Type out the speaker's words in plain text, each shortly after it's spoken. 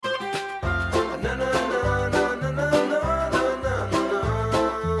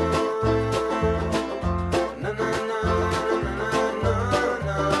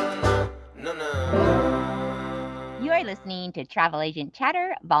to Travel Agent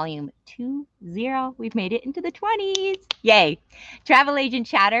Chatter, Volume 20. We've made it into the 20s. Yay! Travel Agent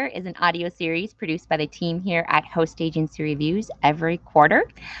Chatter is an audio series produced by the team here at Host Agency Reviews every quarter.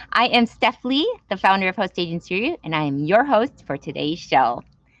 I am Steph Lee, the founder of Host Agency Review, and I am your host for today's show.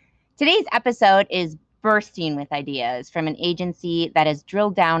 Today's episode is bursting with ideas from an agency that has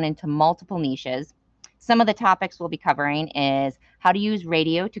drilled down into multiple niches. Some of the topics we'll be covering is how to use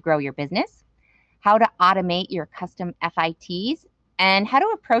radio to grow your business, how to automate your custom FITs, and how to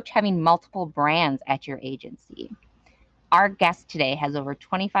approach having multiple brands at your agency. Our guest today has over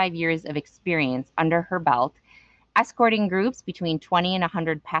 25 years of experience under her belt, escorting groups between 20 and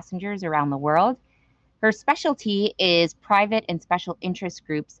 100 passengers around the world. Her specialty is private and special interest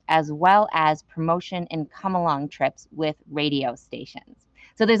groups, as well as promotion and come-along trips with radio stations.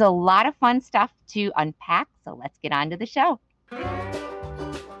 So there's a lot of fun stuff to unpack, so let's get on to the show.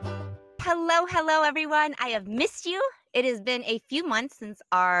 Hello, everyone. I have missed you. It has been a few months since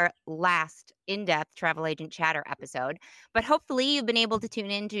our last in-depth Travel Agent Chatter episode, but hopefully you've been able to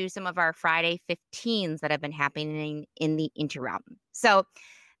tune into some of our Friday 15s that have been happening in the interim. So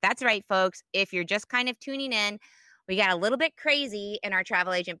that's right, folks. If you're just kind of tuning in, we got a little bit crazy in our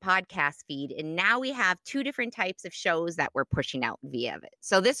Travel Agent podcast feed, and now we have two different types of shows that we're pushing out via it.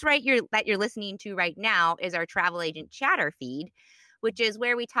 So this that you're listening to right now is our Travel Agent Chatter feed, which is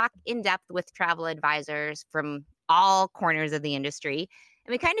where we talk in depth with travel advisors from all corners of the industry,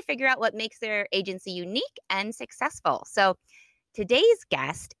 and we kind of figure out what makes their agency unique and successful. So today's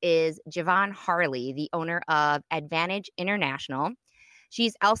guest is Javon Harley, the owner of Advantage International.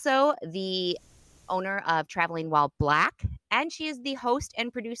 She's also the owner of Traveling While Black, and she is the host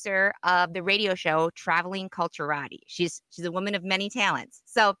and producer of the radio show Traveling Culturati. She's a woman of many talents.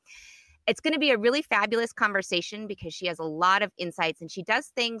 So it's going to be a really fabulous conversation because she has a lot of insights and she does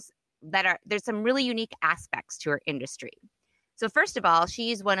things there's some really unique aspects to her industry. So first of all,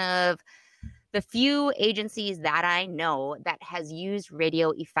 she's one of the few agencies that I know that has used radio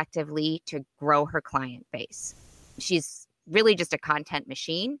effectively to grow her client base. She's really just a content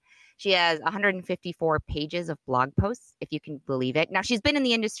machine. She has 154 pages of blog posts, if you can believe it. Now, she's been in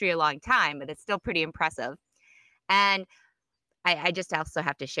the industry a long time, but it's still pretty impressive. And I just also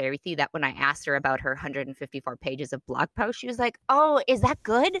have to share with you that when I asked her about her 154 pages of blog posts, she was like, "Oh, is that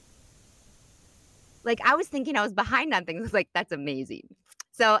good?" Like, I was thinking I was behind on things. I was like, that's amazing.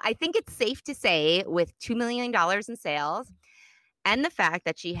 So I think it's safe to say with $2 million in sales and the fact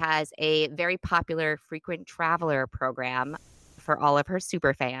that she has a very popular frequent traveler program for all of her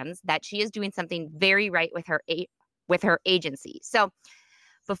super fans, that she is doing something very right with her agency. So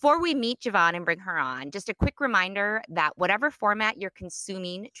before we meet Javon and bring her on, just a quick reminder that whatever format you're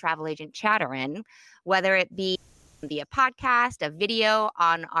consuming Travel Agent Chatter in, whether it be via podcast, a video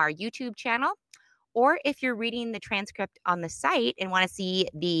on our YouTube channel, or if you're reading the transcript on the site and want to see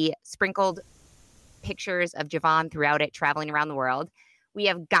the sprinkled pictures of Javon throughout it, traveling around the world, we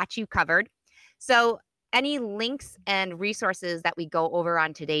have got you covered. So any links and resources that we go over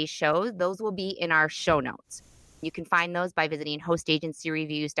on today's show, those will be in our show notes. You can find those by visiting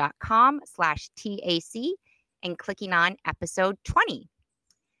hostagencyreviews.com/TAC and clicking on episode 20.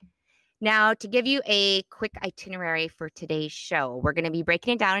 Now, to give you a quick itinerary for today's show, we're going to be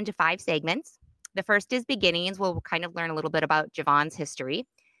breaking it down into 5 segments. The first is beginnings. We'll kind of learn a little bit about Javon's history.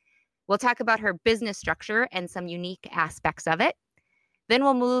 We'll talk about her business structure and some unique aspects of it. Then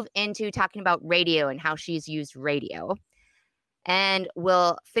we'll move into talking about radio and how she's used radio. And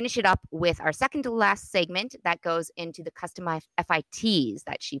we'll finish it up with our second to last segment that goes into the customized FITs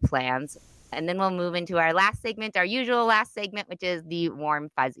that she plans. And then we'll move into our last segment, our usual last segment, which is the warm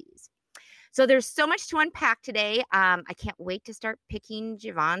fuzzies. So there's so much to unpack today. I can't wait to start picking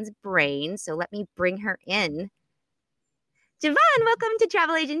Javon's brain. So let me bring her in. Javon, welcome to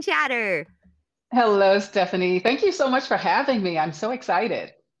Travel Agent Chatter. Hello, Stephanie. Thank you so much for having me. I'm so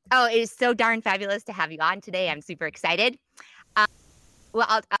excited. Oh, it is so darn fabulous to have you on today. I'm super excited.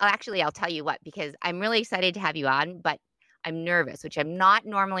 Well, I'll tell you what, because I'm really excited to have you on, but I'm nervous, which I'm not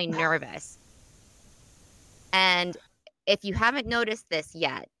normally nervous. And if you haven't noticed this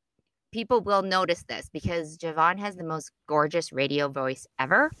yet, people will notice this because Javon has the most gorgeous radio voice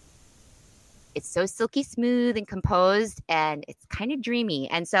ever. It's so silky smooth and composed, and it's kind of dreamy.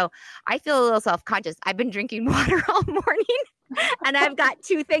 And so I feel a little self-conscious. I've been drinking water all morning, and I've got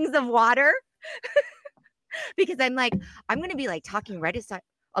 2 things of water because I'm going to be like talking right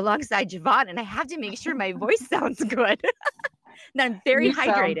alongside Javon, and I have to make sure my voice sounds good. And I'm very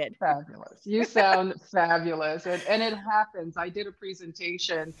hydrated. Fabulous. You sound fabulous. And it happens. I did a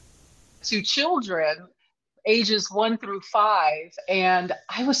presentation to children ages 1 through 5. And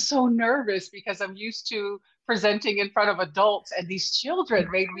I was so nervous because I'm used to presenting in front of adults, and these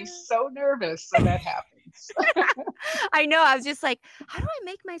children made me so nervous. So that happens. I know. I was just like, how do I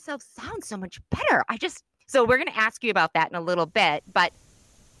make myself sound so much better? So we're going to ask you about that in a little bit, but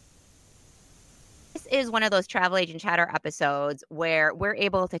this is one of those Travel Agent Chatter episodes where we're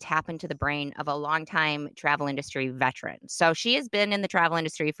able to tap into the brain of a longtime travel industry veteran. So she has been in the travel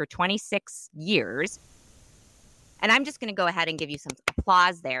industry for 26 years. And I'm just going to go ahead and give you some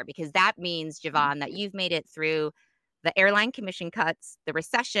applause there, because that means, Javon, that you've made it through the airline commission cuts, the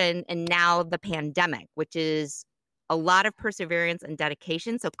recession, and now the pandemic, which is a lot of perseverance and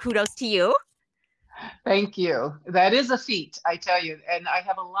dedication. So kudos to you. Thank you. That is a feat, I tell you. And I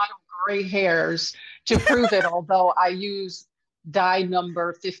have a lot of gray hairs to prove it, although I use dye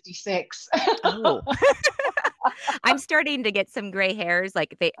number 56. Oh. I'm starting to get some gray hairs.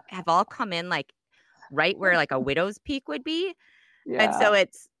 Like, they have all come in like right where like a widow's peak would be. Yeah. And so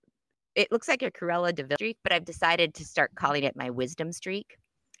it looks like a Cruella de Vil streak, but I've decided to start calling it my wisdom streak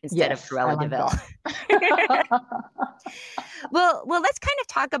instead of Cruella de Vil. Well, let's kind of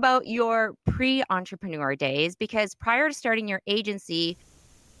talk about your pre-entrepreneur days, because prior to starting your agency,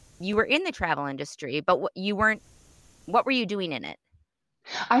 you were in the travel industry, but what were you doing in it?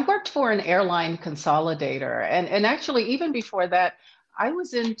 I worked for an airline consolidator, and actually even before that, I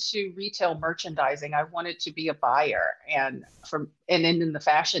was into retail merchandising. I wanted to be a buyer and in the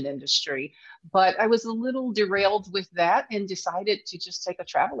fashion industry, but I was a little derailed with that and decided to just take a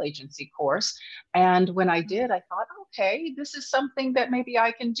travel agency course. And when I did, I thought, okay, this is something that maybe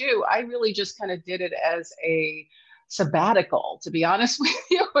I can do. I really just kind of did it as a sabbatical, to be honest with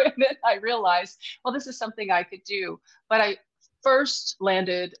you. And then I realized, well, this is something I could do. But I first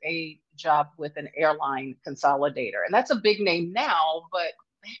landed a job with an airline consolidator, and that's a big name now, but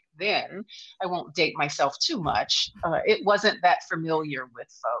back then, I won't date myself too much, it wasn't that familiar with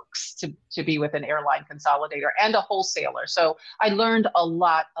folks to be with an airline consolidator and a wholesaler. So I learned a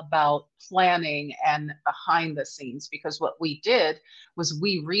lot about planning and behind the scenes, because what we did was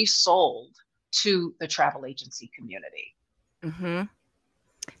we resold to the travel agency community. Mm-hmm.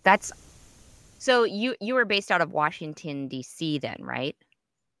 So you were based out of Washington, D.C. then, right?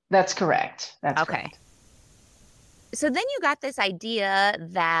 That's correct. That's okay. Correct. So then you got this idea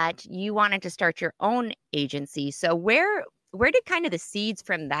that you wanted to start your own agency. So where did kind of the seeds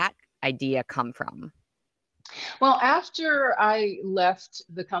from that idea come from? Well, after I left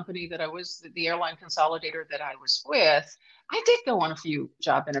the company the airline consolidator that I was with, I did go on a few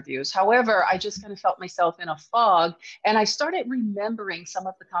job interviews. However, I just kind of felt myself in a fog, and I started remembering some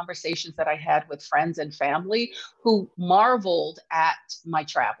of the conversations that I had with friends and family who marveled at my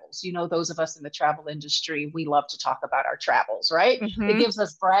travels. You know, those of us in the travel industry, we love to talk about our travels, right? Mm-hmm. It gives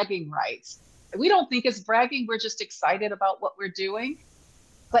us bragging rights. We don't think it's bragging. We're just excited about what we're doing.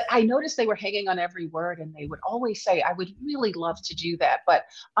 But I noticed they were hanging on every word, and they would always say, I would really love to do that, but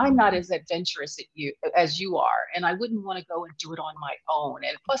I'm not as adventurous as you are. And I wouldn't want to go and do it on my own.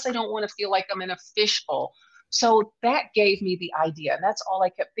 And plus, I don't want to feel like I'm in a fishbowl. So that gave me the idea. And that's all I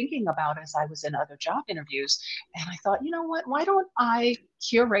kept thinking about as I was in other job interviews. And I thought, you know what? Why don't I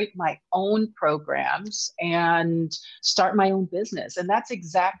curate my own programs and start my own business? And that's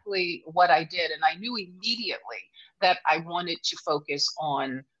exactly what I did. And I knew immediately that I wanted to focus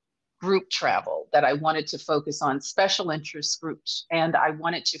on group travel, that I wanted to focus on special interest groups, and I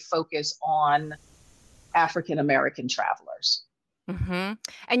wanted to focus on African American travelers. Mm-hmm.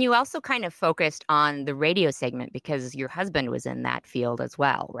 And you also kind of focused on the radio segment because your husband was in that field as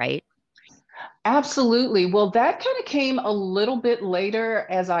well, right? Absolutely. Well, that kind of came a little bit later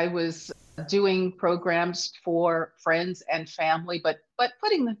as I was doing programs for friends and family, but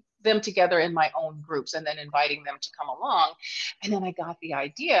putting them together in my own groups and then inviting them to come along. And then I got the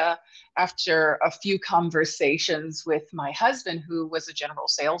idea after a few conversations with my husband, who was a general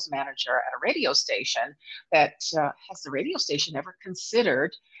sales manager at a radio station, that has the radio station ever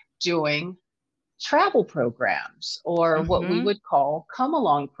considered doing travel programs, or what we would call come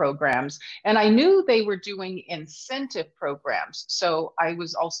along programs. And I knew they were doing incentive programs. So I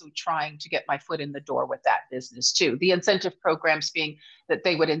was also trying to get my foot in the door with that business too. The incentive programs being that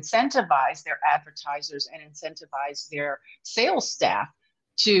they would incentivize their advertisers and incentivize their sales staff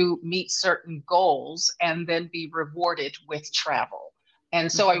to meet certain goals and then be rewarded with travel.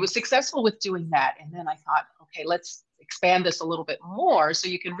 And so I was successful with doing that. And then I thought, okay, let's expand this a little bit more so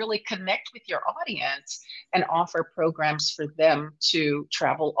you can really connect with your audience and offer programs for them to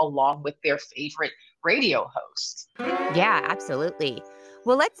travel along with their favorite radio hosts. Yeah, absolutely.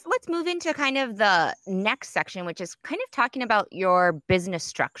 Well, let's move into kind of the next section, which is kind of talking about your business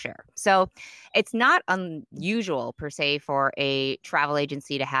structure. So it's not unusual per se for a travel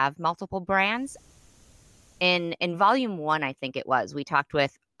agency to have multiple brands. In volume one, I think it was, we talked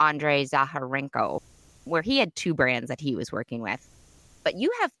with Andrei Zaharenko, where he had 2 brands that he was working with, but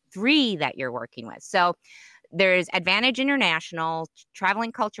you have 3 that you're working with. So there's Advantage International,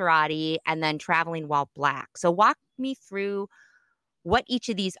 Traveling Culturati, and then Traveling While Black. So walk me through what each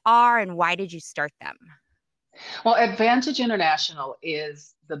of these are and why did you start them? Well, Advantage International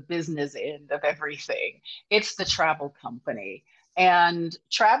is the business end of everything. It's the travel company. And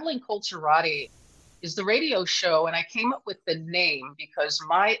Traveling Culturati is the radio show. And I came up with the name because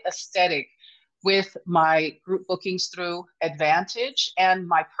my aesthetic with my group bookings through Advantage and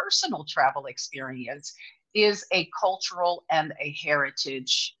my personal travel experience is a cultural and a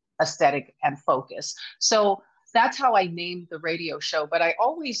heritage aesthetic and focus. So that's how I named the radio show. But I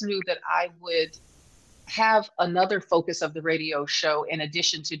always knew that I would have another focus of the radio show, in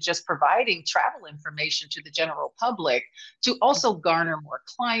addition to just providing travel information to the general public, to also garner more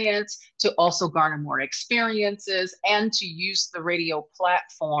clients, to also garner more experiences, and to use the radio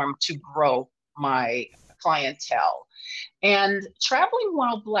platform to grow my clientele. And Traveling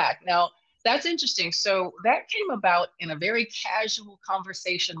While Black, now that's interesting. So that came about in a very casual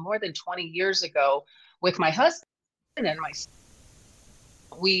conversation more than 20 years ago with my husband and myself.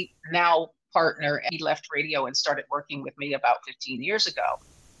 We now partner, and he left radio and started working with me about 15 years ago.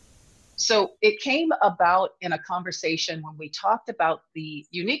 So it came about in a conversation when we talked about the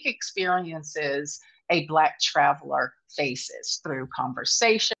unique experiences a Black traveler faces through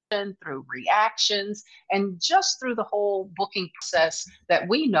conversation, through reactions, and just through the whole booking process that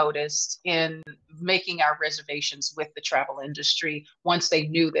we noticed in making our reservations with the travel industry once they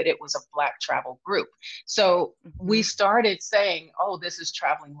knew that it was a Black travel group. So we started saying, oh, this is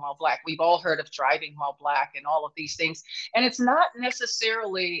Traveling While Black. We've all heard of Driving While Black and all of these things. And it's not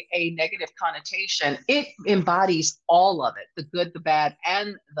necessarily a negative connotation. It embodies all of it, the good, the bad,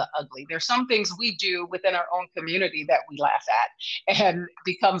 and the ugly. There's some things we do within our own community that we laugh at and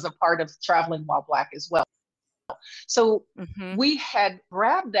becomes a part of Traveling While Black as well. So we had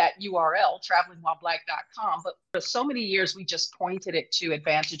grabbed that URL, travelingwhileblack.com, but for so many years, we just pointed it to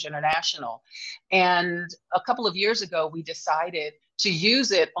Advantage International. And a couple of years ago, we decided to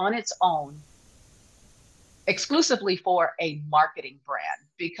use it on its own exclusively for a marketing brand,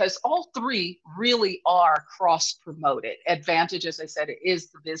 because all 3 really are cross-promoted. Advantage, as I said, it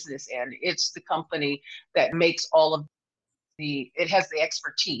is the business end. It's the company that makes all of it has the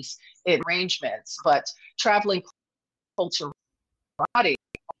expertise in arrangements, but Traveling Culturati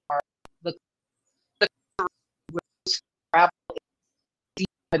are the travel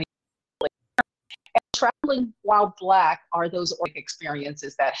and Traveling While Black are those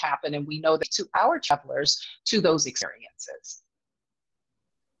experiences that happen, and we know that to our travelers, to those experiences.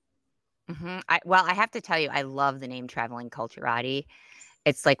 I have to tell you, I love the name Traveling Culturati.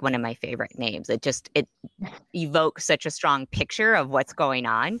 It's like one of my favorite names. It evokes such a strong picture of what's going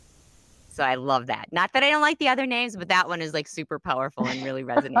on. So I love that. Not that I don't like the other names, but that one is like super powerful and really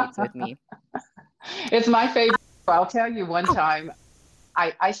resonates with me. It's my favorite. I'll tell you one time,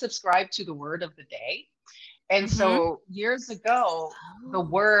 I subscribed to the Word of the Day. And so years ago, the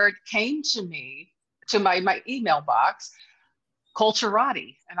word came to me, to my email box,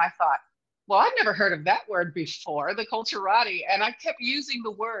 Culturati. And I thought, well, I've never heard of that word before, the Culturati. And I kept using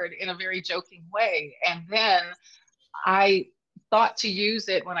the word in a very joking way. And then I thought to use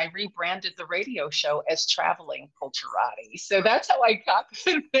it when I rebranded the radio show as Traveling Culturati. So that's how I got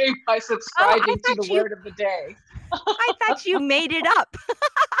the name by subscribing to the Word of the Day. I thought you made it up.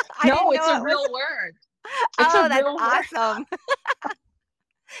 No, it's a real word. That's awesome.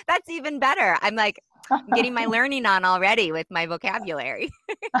 That's even better. I'm getting my learning on already with my vocabulary.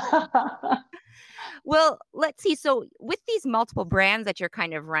 Well, let's see. So with these multiple brands that you're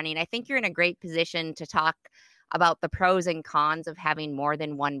kind of running, I think you're in a great position to talk about the pros and cons of having more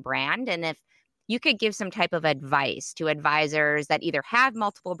than one brand. And if you could give some type of advice to advisors that either have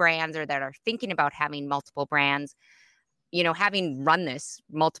multiple brands or that are thinking about having multiple brands, having run this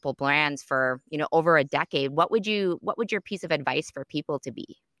multiple brands for, over a decade, what would your piece of advice for people to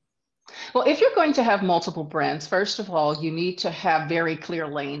be? Well, if you're going to have multiple brands, first of all, you need to have very clear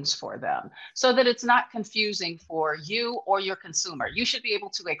lanes for them so that it's not confusing for you or your consumer. You should be able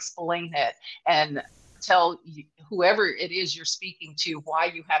to explain it and tell whoever it is you're speaking to why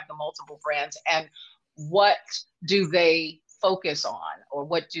you have the multiple brands and what do they focus on, or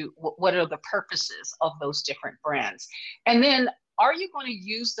what are the purposes of those different brands. And then, are you going to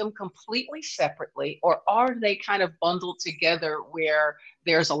use them completely separately, or are they kind of bundled together where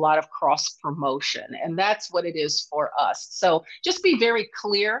there's a lot of cross promotion? And that's what it is for us. So just be very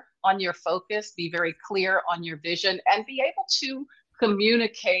clear on your focus, be very clear on your vision, and be able to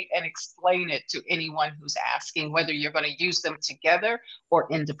communicate and explain it to anyone who's asking, whether you're going to use them together or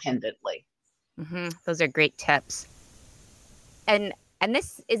independently. Those are great tips. And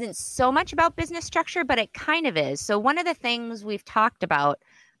this isn't so much about business structure, but it kind of is. So one of the things we've talked about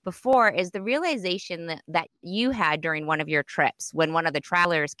before is the realization that you had during one of your trips when one of the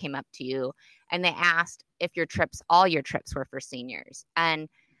travelers came up to you and they asked if all your trips were for seniors. And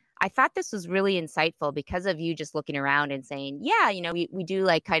I thought this was really insightful because of you just looking around and saying, yeah, we do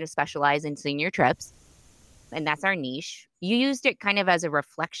like kind of specialize in senior trips. And that's our niche. You used it kind of as a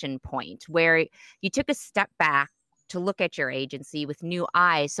reflection point where you took a step back to look at your agency with new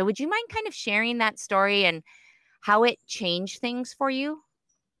eyes. So would you mind kind of sharing that story and how it changed things for you?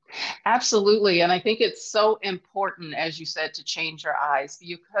 Absolutely. And I think it's so important, as you said, to change your eyes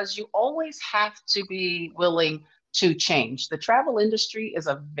because you always have to be willing to change. The travel industry is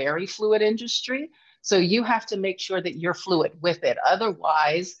a very fluid industry. So you have to make sure that you're fluid with it.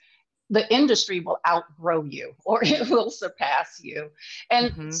 Otherwise, the industry will outgrow you or it will surpass you.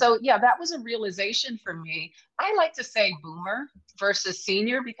 And so, yeah, that was a realization for me. I like to say boomer versus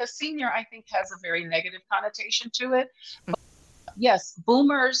senior because senior, I think, has a very negative connotation to it. But yes,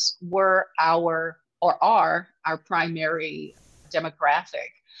 boomers were are our primary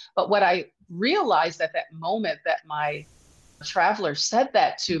demographic. But what I realized at that moment that my traveler said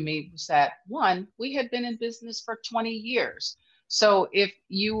that to me was that one, we had been in business for 20 years. So if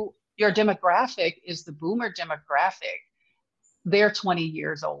your demographic is the boomer demographic, they're 20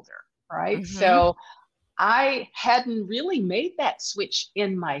 years older, right? So I hadn't really made that switch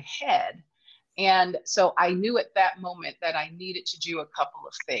in my head. And so I knew at that moment that I needed to do a couple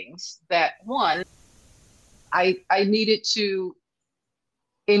of things. That one, I needed to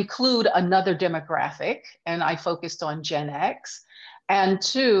include another demographic, and I focused on Gen X. And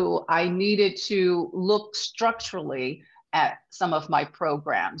two, I needed to look structurally at some of my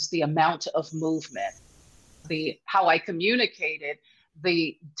programs, the amount of movement, how I communicated,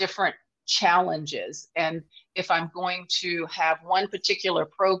 the different challenges. And if I'm going to have one particular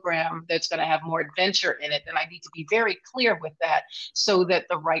program that's going to have more adventure in it, then I need to be very clear with that so that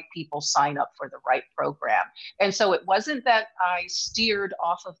the right people sign up for the right program. And so it wasn't that I steered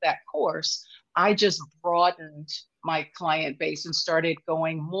off of that course. I just broadened my client base and started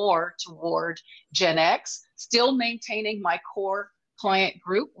going more toward Gen X, still maintaining my core client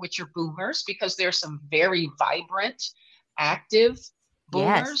group, which are boomers, because there's some very vibrant, active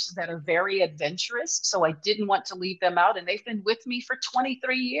boomers that are very adventurous. So I didn't want to leave them out. And they've been with me for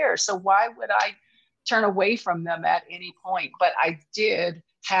 23 years. So why would I turn away from them at any point? But I did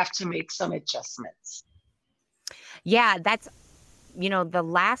have to make some adjustments. Yeah, that's, the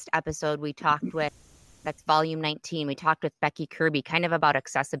last episode we talked with, that's volume 19, we talked with Becky Kirby kind of about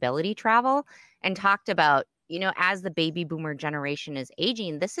accessibility travel and talked about, as the baby boomer generation is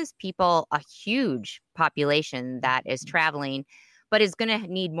aging, this is a huge population that is traveling, but is going to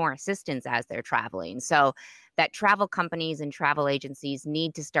need more assistance as they're traveling. So that travel companies and travel agencies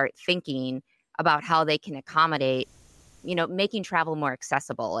need to start thinking about how they can accommodate, making travel more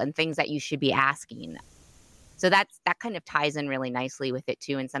accessible and things that you should be asking. So that kind of ties in really nicely with it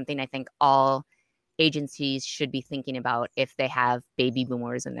too, and something I think all agencies should be thinking about if they have baby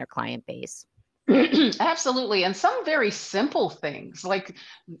boomers in their client base. Absolutely. And some very simple things like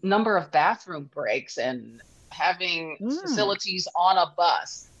number of bathroom breaks and having facilities on a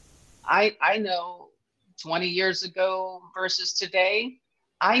bus. I know 20 years ago versus today,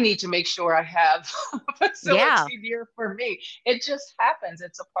 I need to make sure I have a facility near for me. It just happens.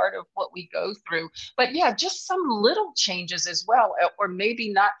 It's a part of what we go through. But yeah, just some little changes as well, or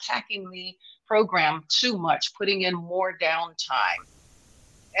maybe not packing the program too much, putting in more downtime.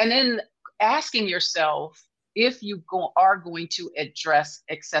 And then asking yourself if you are going to address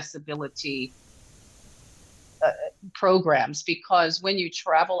accessibility programs, because when you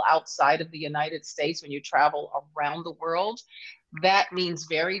travel outside of the United States, when you travel around the world, that means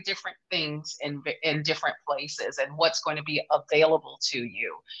very different things in different places and what's going to be available to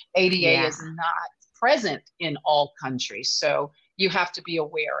you. ADA is not present in all countries, so you have to be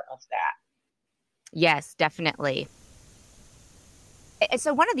aware of that. Yes, definitely.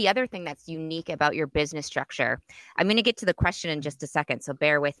 So one of the other thing that's unique about your business structure, I'm going to get to the question in just a second, so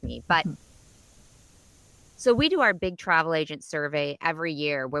bear with me. But so we do our big travel agent survey every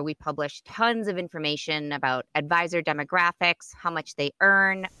year where we publish tons of information about advisor demographics, how much they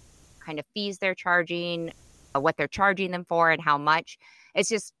earn, kind of fees they're charging, what they're charging them for, and how much. It's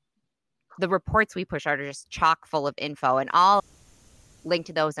just the reports we push out are just chock full of info, and I'll link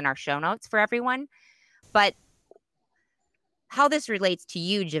to those in our show notes for everyone. But how this relates to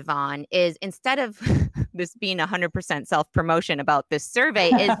you, Javon, is instead of this being 100% self-promotion about this survey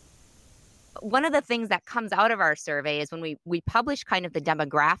is one of the things that comes out of our survey is when we publish kind of the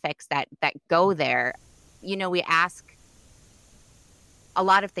demographics that go there, we ask a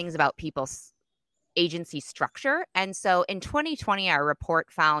lot of things about people's agency structure. And so in 2020, our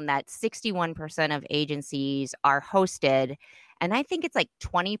report found that 61% of agencies are hosted, and I think it's like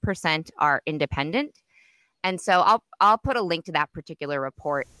 20% are independent. And so I'll put a link to that particular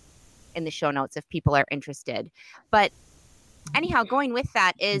report in the show notes if people are interested. But anyhow, going with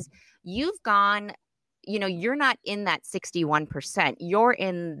that is you've gone, you're not in that 61%. You're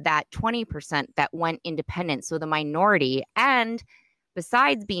in that 20% that went independent. So the minority. And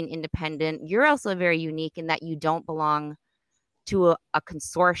besides being independent, you're also very unique in that you don't belong to a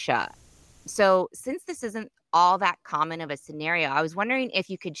consortia. So since this isn't all that common of a scenario, I was wondering if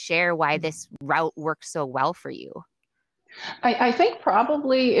you could share why this route works so well for you. I think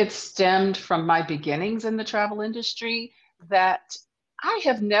probably it stemmed from my beginnings in the travel industry that I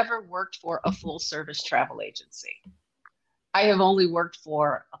have never worked for a full service travel agency. I have only worked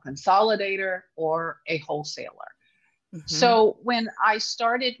for a consolidator or a wholesaler. Mm-hmm. So when I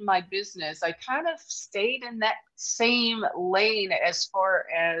started my business, I kind of stayed in that same lane as far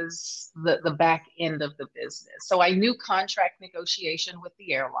as the back end of the business. So I knew contract negotiation with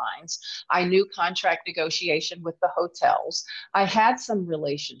the airlines. I knew contract negotiation with the hotels. I had some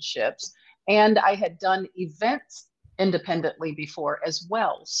relationships, and I had done events independently before as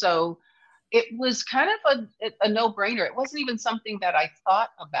well. So it was kind of a no-brainer. It wasn't even something that I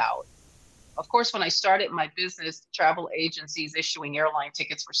thought about. Of course, when I started my business, travel agencies issuing airline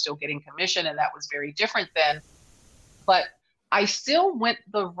tickets were still getting commission, and that was very different then. But I still went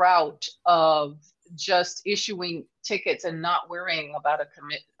the route of just issuing tickets and not worrying about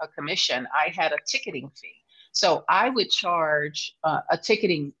a commission. I had a ticketing fee. So I would charge a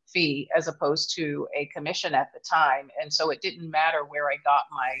ticketing fee as opposed to a commission at the time. And so it didn't matter where I got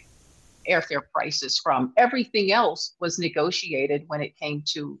my airfare prices from. Everything else was negotiated when it came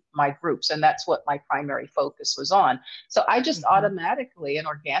to my groups. And that's what my primary focus was on. So I just automatically and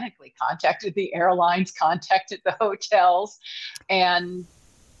organically contacted the airlines, contacted the hotels, and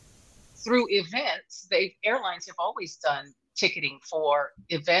through events, airlines have always done ticketing for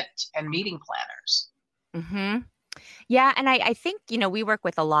event and meeting planners. Mm-hmm. Yeah. And I think, we work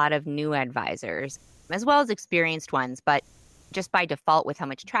with a lot of new advisors as well as experienced ones, but just by default with how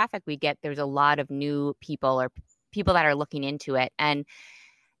much traffic we get, there's a lot of new people or people that are looking into it. And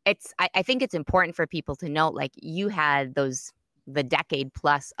I think it's important for people to note, like, you had the decade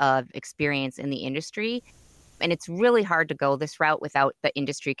plus of experience in the industry. And it's really hard to go this route without the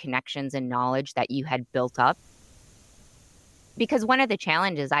industry connections and knowledge that you had built up. Because one of the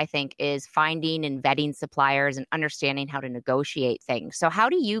challenges, I think, is finding and vetting suppliers and understanding how to negotiate things. So how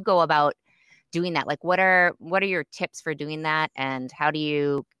do you go about doing that? Like, what are your tips for doing that, and how do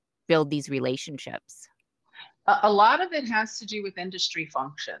you build these relationships? A lot of it has to do with industry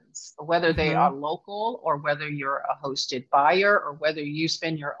functions, whether they are local or whether you're a hosted buyer or whether you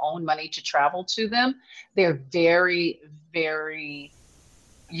spend your own money to travel to them. They're very, very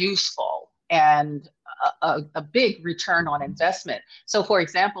useful and a big return on investment. So, for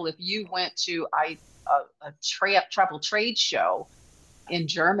example, if you went to a travel trade show in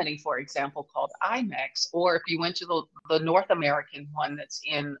Germany, for example, called IMEX, or if you went to the North American one that's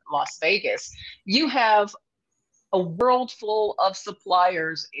in Las Vegas, you have a world full of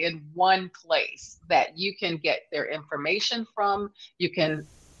suppliers in one place that you can get their information from. You can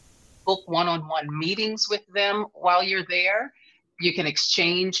book one-on-one meetings with them while you're there. You can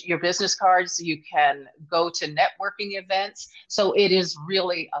exchange your business cards. You can go to networking events. So it is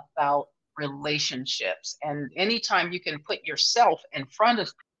really about relationships. And anytime you can put yourself in front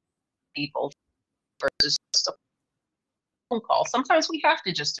of people versus just a phone call, sometimes we have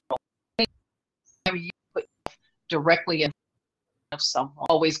to just you put directly in front of someone,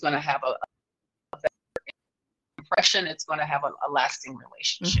 always going to have a better impression. It's going to have a lasting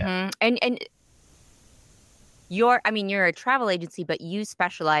relationship. And you're a travel agency, but you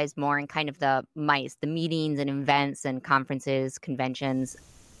specialize more in kind of the MICE, the meetings and events and conferences, conventions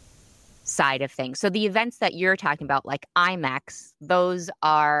side of things. So the events that you're talking about, like IMEX, those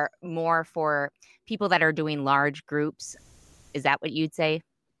are more for people that are doing large groups. Is that what you'd say?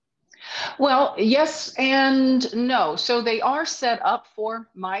 Well, yes and no. So they are set up for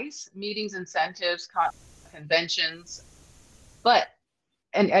MICE, meetings, incentives, conventions,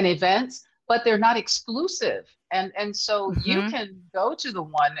 and events, but they're not exclusive. And so you can go to the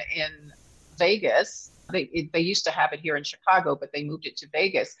one in Vegas They used to have it here in Chicago, but they moved it to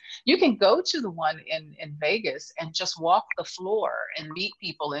Vegas. You can go to the one in Vegas and just walk the floor and meet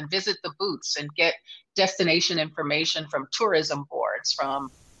people and visit the booths and get destination information from tourism boards,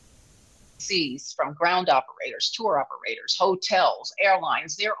 from seas, from ground operators, tour operators, hotels,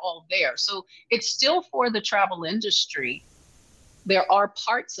 airlines. They're all there. So it's still for the travel industry. There are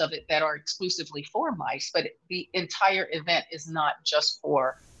parts of it that are exclusively for MICE, but the entire event is not just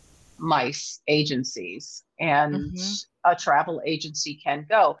for MICE agencies, and a travel agency can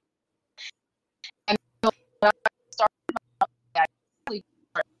go. And when I started, I really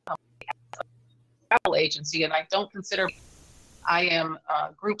a travel agency, and I don't consider I am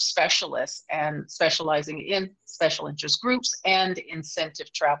a group specialist and specializing in special interest groups and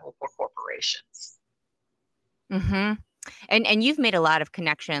incentive travel for corporations. Mm-hmm. And you've made a lot of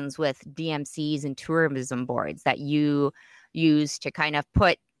connections with DMCs and tourism boards that you use to kind of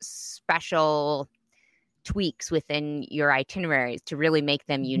put special tweaks within your itineraries to really make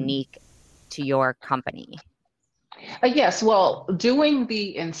them unique to your company. Yes, well, doing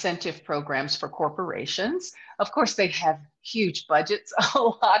the incentive programs for corporations, of course, they have huge budgets a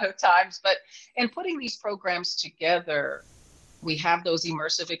lot of times, but in putting these programs together, we have those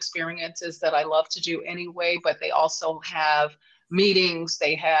immersive experiences that I love to do anyway, but they also have meetings,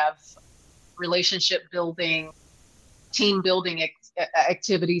 they have relationship building, team building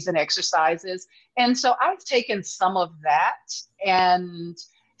activities and exercises. And so I've taken some of that and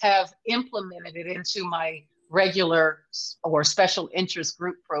have implemented it into my regular or special interest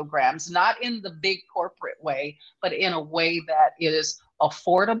group programs, not in the big corporate way, but in a way that is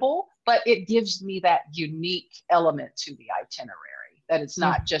affordable, but it gives me that unique element to the itinerary, that it's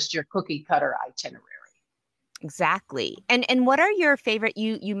not just your cookie cutter itinerary. Exactly. And what are your favorite,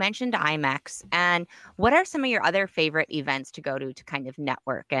 you mentioned IMEX, and what are some of your other favorite events to go to kind of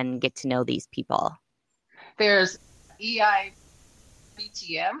network and get to know these people? There's EIBTM,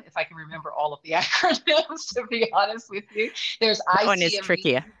 if I can remember all of the acronyms, to be honest with you. There's ITME. That one is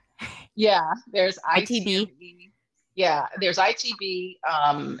tricky. Yeah, there's ITB. Yeah, there's ITB,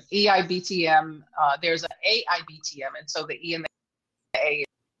 EIBTM, there's an AIBTM, and so the E and the A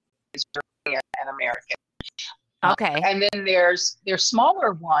is European and American. Okay. And then there's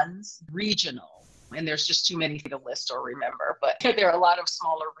smaller ones, regional, and there's just too many to list or remember, but there are a lot of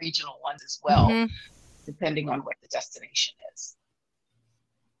smaller regional ones as well, depending on what the destination is.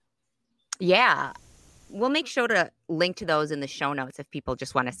 Yeah. We'll make sure to link to those in the show notes if people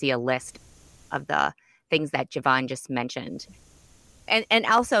just want to see a list of the things that Javon just mentioned. And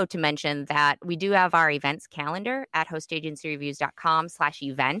also to mention that we do have our events calendar at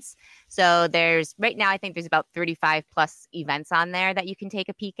hostagencyreviews.com/events. So right now, I think there's about 35 plus events on there that you can take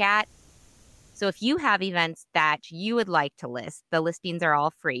a peek at. So if you have events that you would like to list, the listings are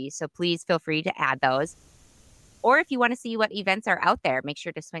all free. So please feel free to add those. Or if you want to see what events are out there, make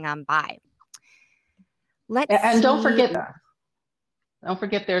sure to swing on by. Don't forget that. Don't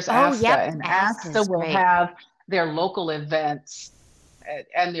forget there's ASTA, and ASTA will have their local events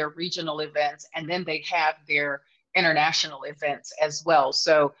and their regional events, and then they have their international events as well.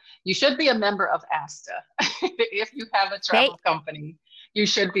 So you should be a member of ASTA. If you have a travel company, you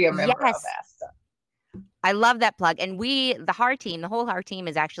should be a member of ASTA. I love that plug. And the whole HAR team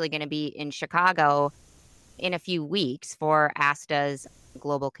is actually going to be in Chicago in a few weeks for ASTA's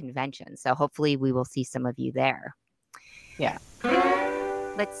global convention. So hopefully we will see some of you there. Yeah.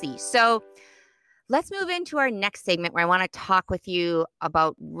 Let's see. So let's move into our next segment where I want to talk with you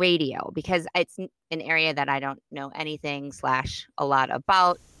about radio, because it's an area that I don't know anything / a lot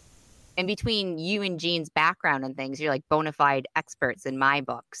about. And between you and Jean's background and things, you're like bona fide experts in my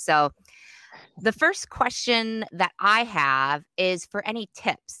book. So the first question that I have is for any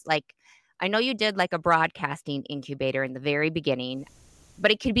tips. Like, I know you did like a broadcasting incubator in the very beginning,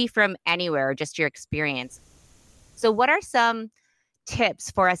 but it could be from anywhere, just your experience. So what are some tips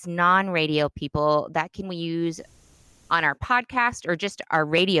for us non-radio people that can we use on our podcast or just our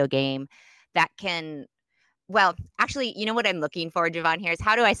radio game that can, well, actually, you know what I'm looking for, Javon, here is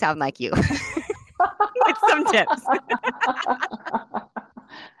how do I sound like you? With some tips.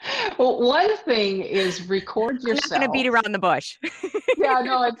 Well, one thing is record yourself. I'm not going to beat around the bush. Yeah,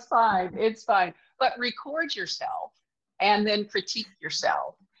 no, it's fine. It's fine. But record yourself and then critique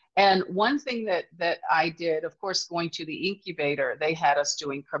yourself. And one thing that I did, of course, going to the incubator, they had us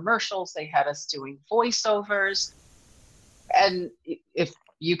doing commercials, they had us doing voiceovers. And if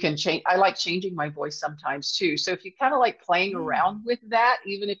you can change, I like changing my voice sometimes too. So if you kind of like playing around with that,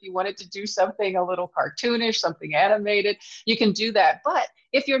 even if you wanted to do something a little cartoonish, something animated, you can do that. But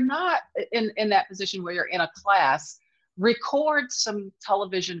if you're not in that position where you're in a class, record some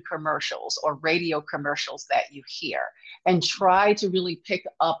television commercials or radio commercials that you hear and try to really pick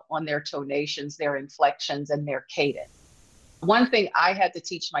up on their tonations, their inflections, and their cadence. One thing I had to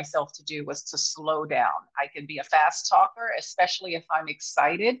teach myself to do was to slow down. I can be a fast talker, especially if I'm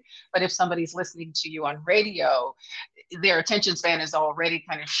excited, but if somebody's listening to you on radio, their attention span is already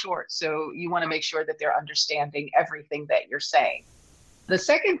kind of short. So you want to make sure that they're understanding everything that you're saying. The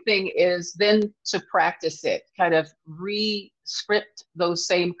second thing is then to practice it, kind of re-script those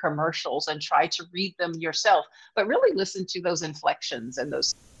same commercials and try to read them yourself, but really listen to those inflections and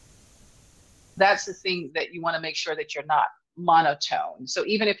those. That's the thing that you want to make sure that you're not monotone. So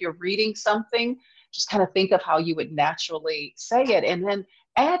even if you're reading something, just kind of think of how you would naturally say it and then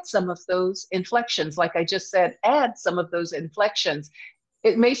add some of those inflections. Like I just said, add some of those inflections.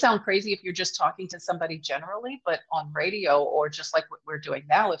 It may sound crazy if you're just talking to somebody generally, but on radio or just like what we're doing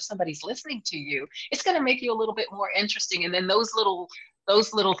now, if somebody's listening to you, it's going to make you a little bit more interesting. And then those little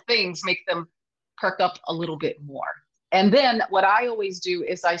things make them perk up a little bit more. And then what I always do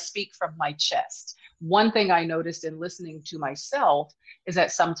is I speak from my chest. One thing I noticed in listening to myself is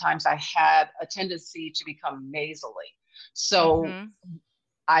that sometimes I had a tendency to become nasally. So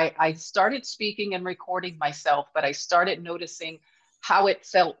I started speaking and recording myself, but I started noticing how it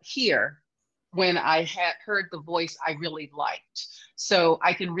felt here when I had heard the voice I really liked. So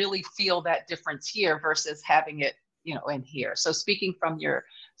I can really feel that difference here versus having it, in here. So speaking from your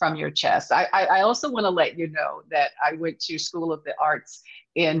chest. I also want to let you know that I went to School of the Arts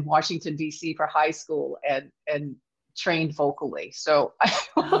in Washington, D.C. for high school and trained vocally. So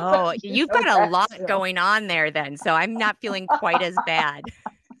you've got a lot going on there then. So I'm not feeling quite as bad.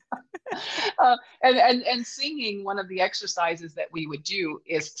 And singing, one of the exercises that we would do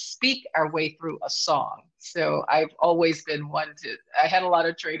is speak our way through a song. So I've always been I had a lot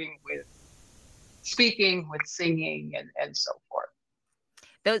of training with speaking, with singing, and so forth.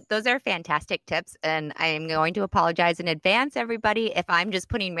 Those are fantastic tips. And I am going to apologize in advance, everybody, if I'm just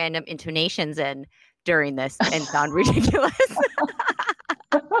putting random intonations in during this and sound ridiculous.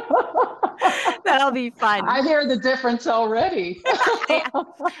 That'll be fun. I hear the difference already.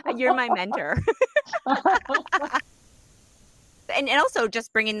 You're my mentor. and also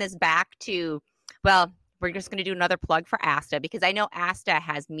just bringing this back to, well, we're just going to do another plug for ASTA because I know ASTA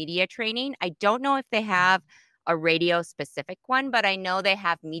has media training. I don't know if they have a radio specific one, but I know they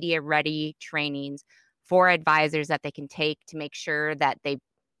have media ready trainings for advisors that they can take to make sure that they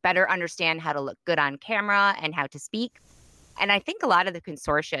better understand how to look good on camera and how to speak. And I think a lot of the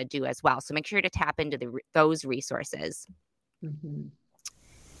consortia do as well. So make sure to tap into those resources. Mm-hmm.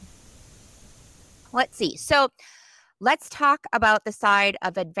 Let's see. So let's talk about the side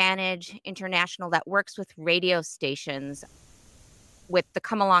of Advantage International that works with radio stations with the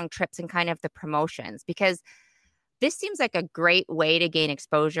come along trips and kind of the promotions, because this seems like a great way to gain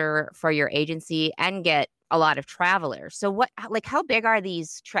exposure for your agency and get a lot of travelers. So how big are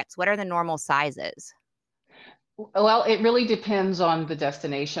these trips? What are the normal sizes? Well, it really depends on the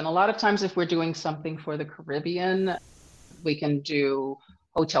destination. A lot of times if we're doing something for the Caribbean, we can do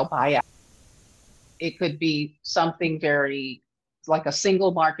hotel buyout. It could be something very like a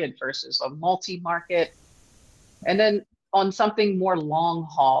single market versus a multi-market. And then on something more long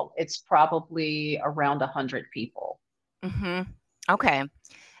haul, it's probably around 100 people. Mm-hmm. Okay.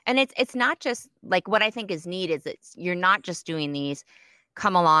 And it's not just like what I think is neat is you're not just doing these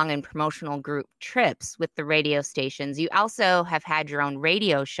come along and promotional group trips with the radio stations. You also have had your own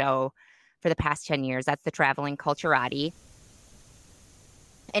radio show for the past 10 years. That's the Traveling Culturati.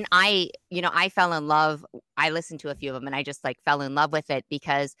 And I fell in love. I listened to a few of them and I just fell in love with it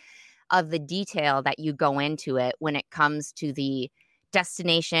because of the detail that you go into it when it comes to the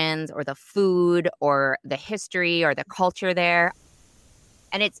destinations or the food or the history or the culture there.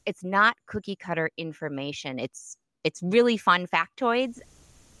 And it's not cookie cutter information. It's really fun factoids.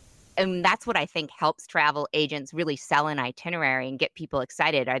 And that's what I think helps travel agents really sell an itinerary and get people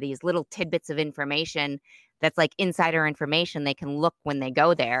excited are these little tidbits of information that's like insider information they can look when they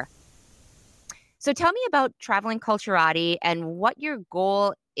go there. So tell me about Traveling Culturati and what your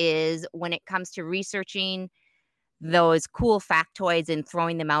goal is when it comes to researching those cool factoids and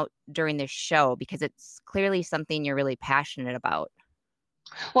throwing them out during this show, because it's clearly something you're really passionate about.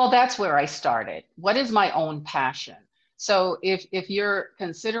 Well, that's where I started. What is my own passion? So if you're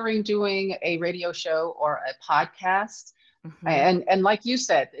considering doing a radio show or a podcast, mm-hmm. and like you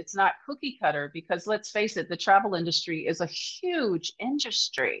said, it's not cookie cutter because let's face it, the travel industry is a huge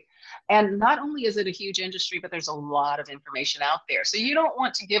industry. And not only is it a huge industry, but there's a lot of information out there. So you don't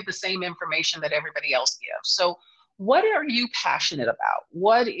want to give the same information that everybody else gives. So what are you passionate about?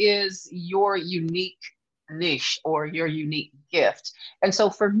 What is your unique niche or your unique gift. And so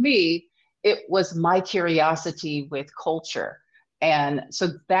for me, it was my curiosity with culture. And so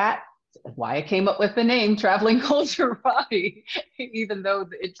that's why I came up with the name Traveling Culturati, even though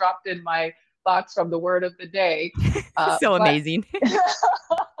it dropped in my box from the word of the day. So But amazing.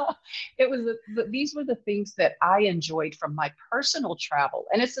 it was these were the things that I enjoyed from my personal travel.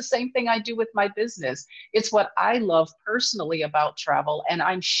 And it's the same thing I do with my business. It's what I love personally about travel, and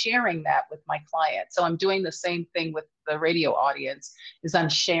I'm sharing that with my clients. So I'm doing the same thing with the radio audience, is I'm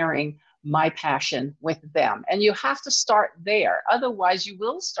sharing my passion with them. And you have to start there. Otherwise, you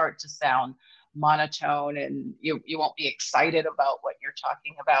will start to sound monotone, and you won't be excited about what you're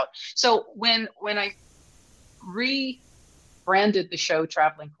talking about. So when I rebranded the show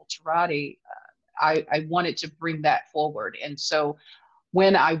Traveling Culturati, I wanted to bring that forward. And so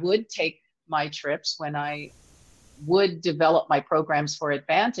when I would take my trips, when I would develop my programs for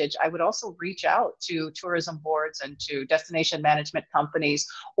Advantage, I would also reach out to tourism boards and to destination management companies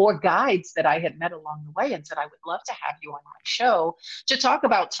or guides that I had met along the way and said, I would love to have you on my show to talk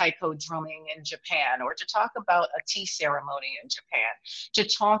about taiko drumming in Japan, or to talk about a tea ceremony in Japan, to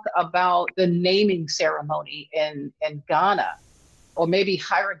talk about the naming ceremony in Ghana, or maybe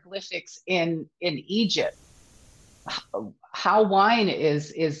hieroglyphics in Egypt, how wine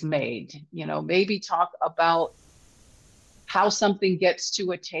is made, maybe talk about how something gets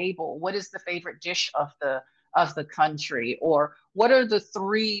to a table. What is the favorite dish of the country? Or what are the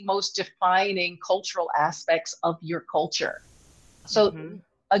three most defining cultural aspects of your culture? So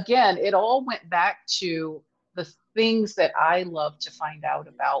again, it all went back to the things that I love to find out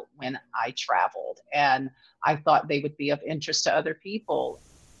about when I traveled. And I thought they would be of interest to other people.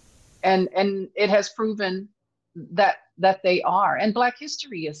 And it has proven that they are. And Black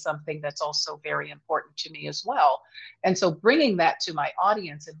history is something that's also very important to me as well. And so bringing that to my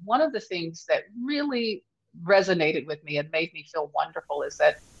audience, and one of the things that really resonated with me and made me feel wonderful is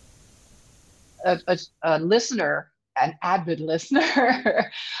that a listener, an avid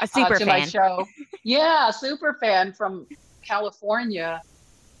listener A super to fan. my show, yeah, super fan from California,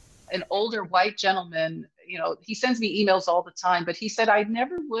 an older white gentleman, he sends me emails all the time, but he said, I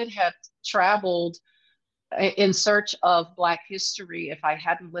never would have traveled in search of Black history if I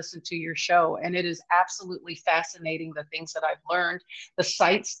hadn't listened to your show. And it is absolutely fascinating, the things that I've learned, the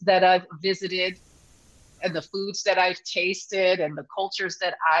sites that I've visited, and the foods that I've tasted, and the cultures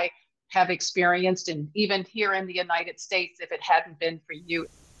that I have experienced. And even here in the United States, if it hadn't been for you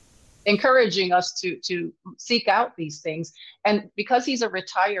encouraging us to seek out these things. And because he's a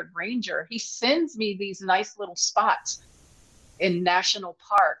retired ranger, he sends me these nice little spots in national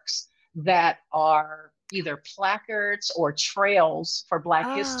parks that are either placards or trails for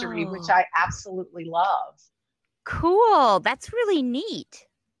Black history, which I absolutely love. Cool. That's really neat.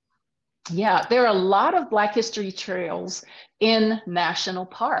 Yeah, there are a lot of Black history trails in national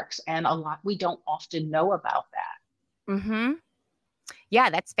parks, and a lot we don't often know about that. Mm-hmm. Yeah,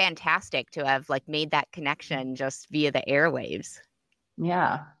 that's fantastic to have made that connection just via the airwaves.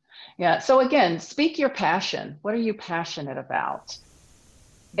 Yeah. Yeah. So again, speak your passion. What are you passionate about?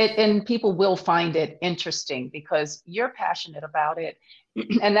 And people will find it interesting because you're passionate about it,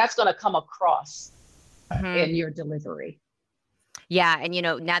 and that's going to come across in your delivery. Yeah. And,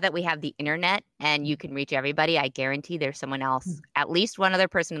 now that we have the internet and you can reach everybody, I guarantee there's someone else, at least one other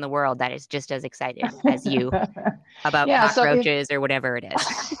person in the world, that is just as excited as you about cockroaches or whatever it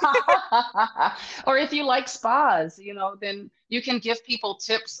is. Or if you like spas, then you can give people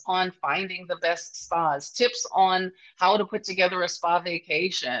tips on finding the best spas, tips on how to put together a spa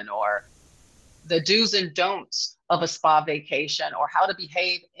vacation, or the do's and don'ts of a spa vacation, or how to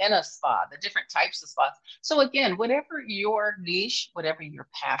behave in a spa, the different types of spas. So again, whatever your niche, whatever your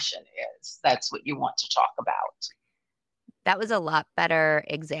passion is, that's what you want to talk about. That was a lot better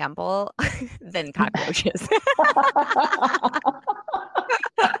example than cockroaches.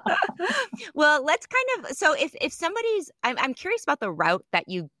 Well, let's so if somebody's, I'm curious about the route that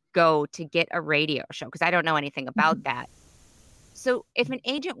you go to get a radio show, because I don't know anything about that. So if an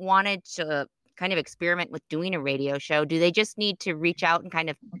agent wanted to kind of experiment with doing a radio show, do they just need to reach out and kind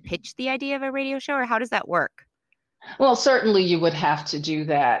of pitch the idea of a radio show, or how does that work? Well, certainly you would have to do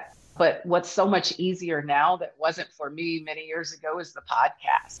that. But what's so much easier now that wasn't for me many years ago is the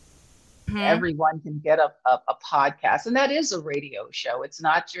podcast. Everyone can get a podcast, and that is a radio show. It's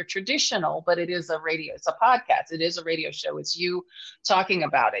not your traditional, but it's a podcast. It is a radio show. It's you talking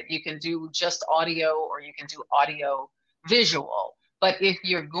about it. You can do just audio, or you can do audio visual. But if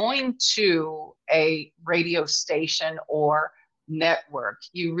you're going to a radio station or network,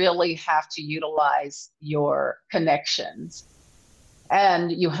 you really have to utilize your connections,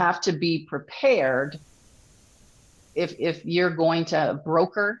 and you have to be prepared If you're going to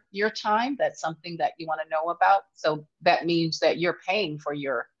broker your time, that's something that you want to know about. So that means that you're paying for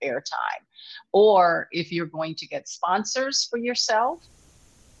your airtime. Or if you're going to get sponsors for yourself,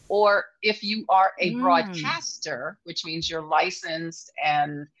 or if you are a Mm. broadcaster, which means you're licensed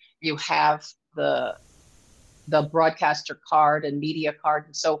and you have the broadcaster card and media card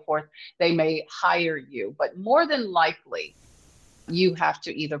and so forth, they may hire you. But more than likely, you have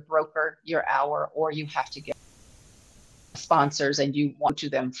to either broker your hour or you have to get sponsors and you want to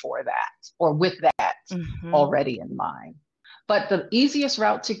them for that or with that Hmm. already in mind. But the easiest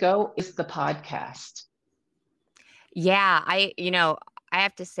route to go is the podcast. Yeah, I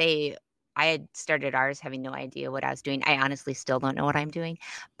have to say, I had started ours having no idea what I was doing. I honestly still don't know what I'm doing,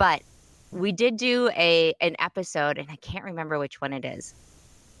 but we did do an episode, and I can't remember which one it is,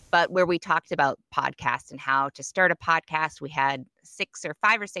 but where we talked about podcasts and how to start a podcast. We had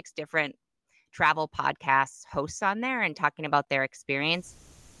 5 or 6 different travel podcasts hosts on there and talking about their experience.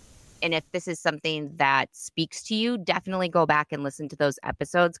 And if this is something that speaks to you, definitely go back and listen to those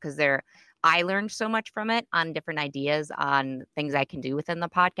episodes because I learned so much from it on different ideas on things I can do within the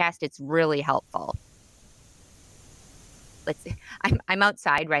podcast. It's really helpful. Let's see. I'm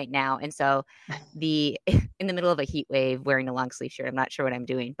outside right now, and so in the middle of a heat wave wearing a long sleeve shirt. I'm not sure what I'm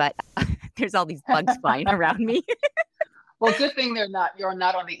doing, but there's all these bugs flying around me. Well, good thing you're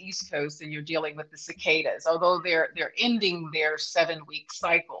not on the East Coast and you're dealing with the cicadas, although they're ending their 7 week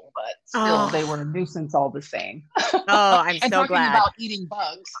cycle, but still they Oh, were a nuisance all the same. I'm And so talking glad. about eating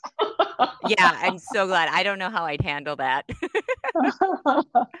bugs. Yeah, I'm so glad. I don't know how I'd handle that.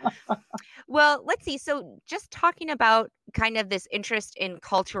 Well, let's see. So, just talking about kind of this interest in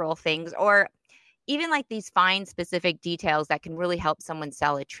cultural things, or even like these fine specific details that can really help someone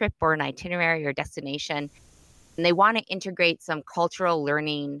sell a trip or an itinerary or destination, and they want to integrate some cultural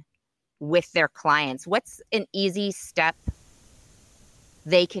learning with their clients. What's an easy step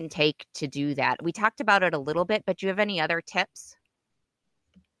they can take to do that? We talked about it a little bit, but do you have any other tips?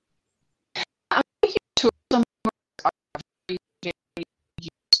 I think tourism are very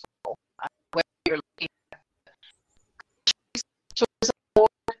useful. Whether you're looking at tourism board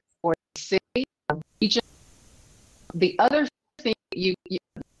or the city or region. The other thing you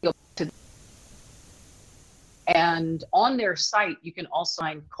go to, and on their site you can also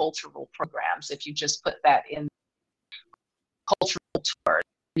find cultural programs. If you just put that in cultural tours,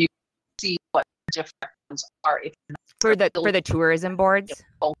 you can see what different ones are. If For the you're for the tourism boards?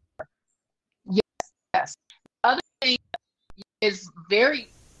 yes, yes. The other thing is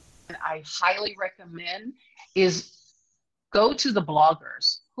very, and I highly recommend, is go to the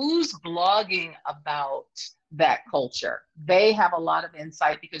bloggers. Who's blogging about that culture? They have a lot of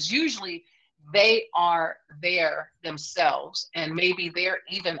insight because usually they are there themselves and maybe they're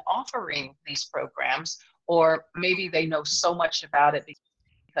even offering these programs, or maybe they know so much about it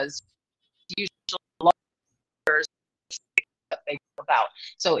because usually bloggers they about.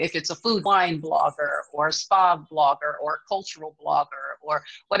 So if it's a food wine blogger or a spa blogger or a cultural blogger or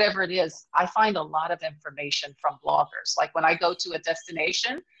whatever it is, I find a lot of information from bloggers. Like when I go to a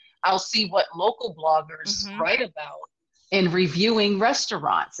destination, I'll see what local bloggers Hmm. write about in reviewing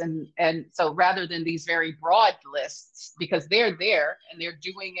restaurants. And so rather than these very broad lists, because they're there and they're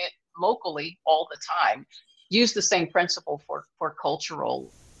doing it locally all the time, use the same principle for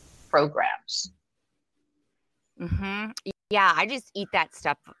cultural programs. Hmm. Yeah, I just eat that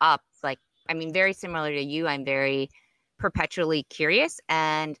stuff up. Like, I mean, very similar to you, I'm very perpetually curious.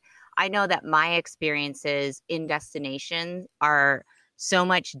 And I know that my experiences in destinations are so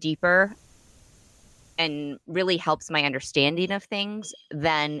much deeper and really helps my understanding of things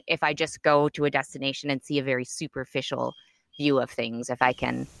than if I just go to a destination and see a very superficial view of things. If I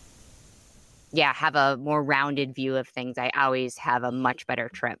can, yeah, have a more rounded view of things, I always have a much better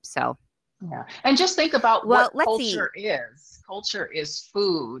trip. So, Yeah. And just think about what well, let's see. culture is. Culture is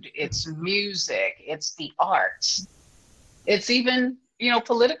food, it's music, it's the arts. It's even,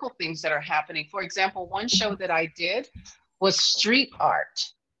 political things that are happening. For example, one show that I did was street art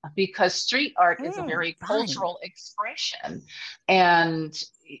because street art is a very Fun. cultural expression. And,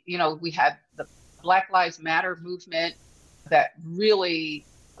 we had the Black Lives Matter movement that really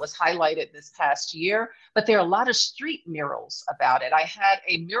was highlighted this past year, but there are a lot of street murals about it. I had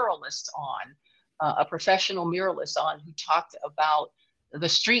a muralist on, a professional muralist on, who talked about the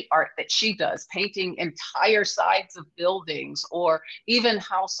street art that she does, painting entire sides of buildings, or even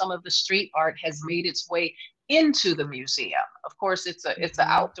how some of the street art has made its way into the museum. Of course, it's an Hmm.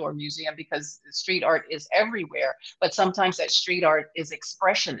 outdoor museum because street art is everywhere, but sometimes that street art is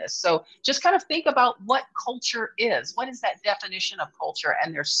expressionist. So just kind of think about what culture is. What is that definition of culture?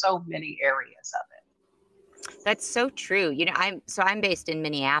 And there's so many areas of it. That's so true. I'm based in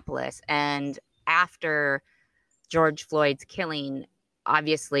Minneapolis, and after George Floyd's killing,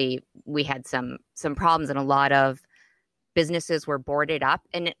 obviously we had some problems, and a lot of businesses were boarded up.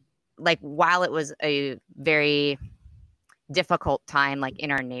 And like while it was a very difficult time, like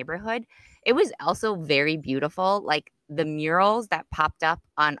in our neighborhood, it was also very beautiful. Like the murals that popped up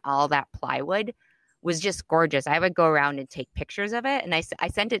on all that plywood was just gorgeous. I would go around and take pictures of it. And I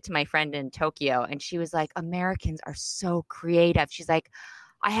sent it to my friend in Tokyo, and she was like, Americans are so creative. She's like,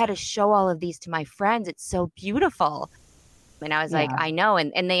 I had to show all of these to my friends. It's so beautiful. And I was like, Yeah. I know.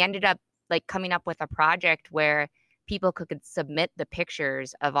 And they ended up like coming up with a project where people could submit the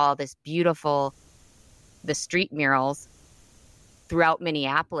pictures of all this beautiful, the street murals throughout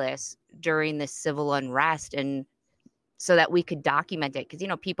Minneapolis during this civil unrest, and so that we could document it,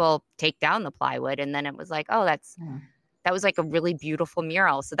 because people take down the plywood, and then it was like, oh, Yeah. that was like a really beautiful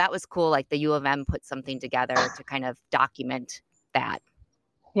mural. So that was cool. Like the U of M put something together to kind of document that.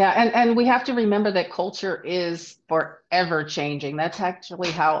 Yeah, and we have to remember that culture is forever changing. That's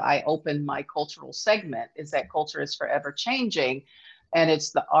actually how I open my cultural segment, is that culture is forever changing. And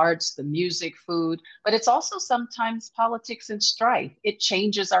it's the arts, the music, food, but it's also sometimes politics and strife. It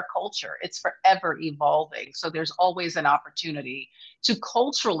changes our culture. It's forever evolving. So there's always an opportunity to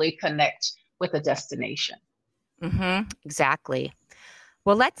culturally connect with a destination. Exactly.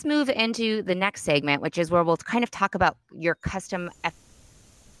 Well, let's move into the next segment, which is where we'll kind of talk about your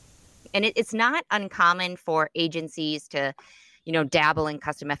and it's not uncommon for agencies to dabble in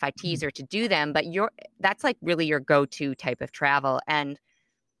custom FITs or to do them, but that's like really your go-to type of travel. And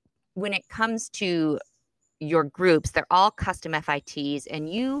when it comes to your groups, they're all custom FITs, and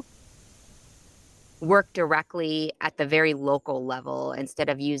you work directly at the very local level instead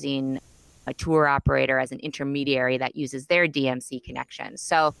of using a tour operator as an intermediary that uses their DMC connection.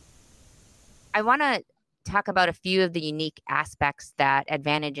 So I want to talk about a few of the unique aspects that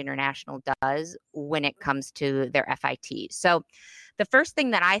Advantage International does when it comes to their FIT. So the first thing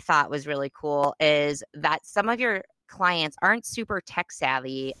that I thought was really cool is that some of your clients aren't super tech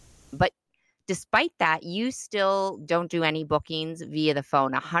savvy, but despite that, you still don't do any bookings via the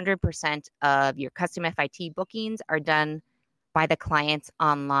phone. 100% of your custom FIT bookings are done by the clients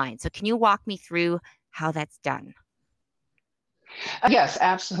online. So can you walk me through how that's done? Yes,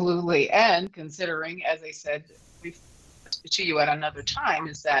 absolutely. And considering, as I said to you at another time,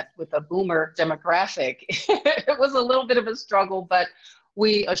 is that with a boomer demographic, it was a little bit of a struggle, but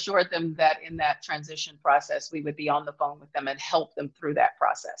we assured them that in that transition process, we would be on the phone with them and help them through that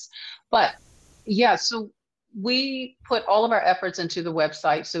process. But yeah, so we put all of our efforts into the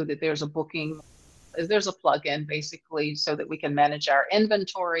website so that there's a plugin basically so that we can manage our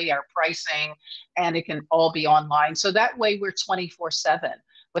inventory, our pricing, and it can all be online. So that way we're 24/7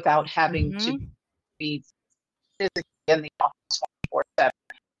 without having to Mm-hmm. be physically in the office 24/7.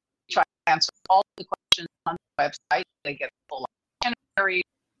 We try to answer all the questions on the website. They get a full itinerary,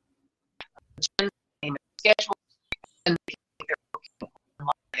 schedule, and they can their booking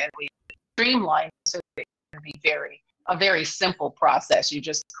online. And we streamline so that it can be a very simple process. You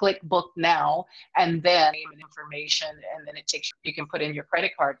just click book now, and then name and information, and then you can put in your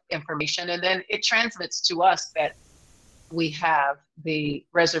credit card information, and then it transmits to us that we have the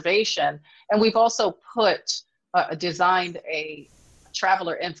reservation. And we've also designed a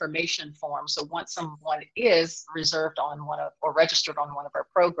traveler information form. So once someone is reserved on or registered on one of our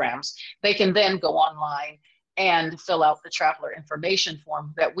programs, they can then go online and fill out the traveler information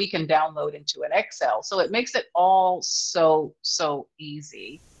form that we can download into an Excel. So it makes it all so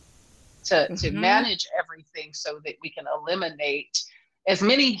easy to Mm-hmm. manage everything so that we can eliminate as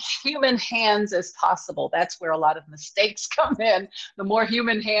many human hands as possible. That's where a lot of mistakes come in. The more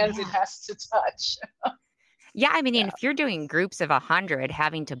human hands it Yeah. has to touch. Yeah, I mean, and Yeah. if you're doing groups of 100,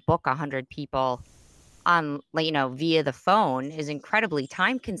 having to book 100 people on, like, via the phone is incredibly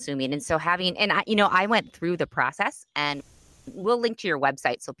time consuming. And so I went through the process, and we'll link to your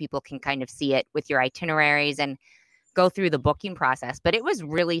website so people can kind of see it with your itineraries and go through the booking process. But it was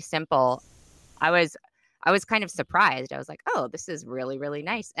really simple. I was I was kind of surprised. I was like, "Oh, this is really, really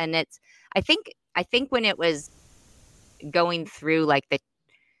nice." And I think when it was going through like the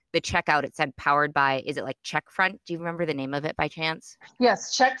checkout, it said powered by, is it like Checkfront? Do you remember the name of it by chance?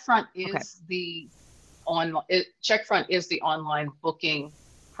 Yes, Okay. Checkfront is the online booking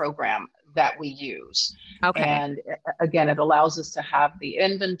program that we use. Okay. And again, it allows us to have the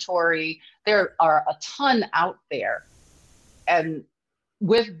inventory. There are a ton out there. And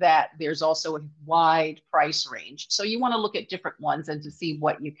with that, there's also a wide price range. So you want to look at different ones and to see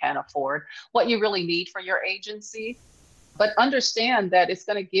what you can afford, what you really need for your agency. but understand that it's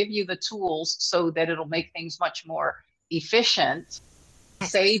going to give you the tools so that it'll make things much more efficient,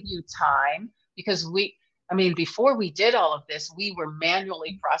 save you time, because before we did all of this, we were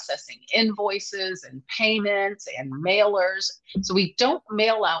manually processing invoices and payments and mailers. So we don't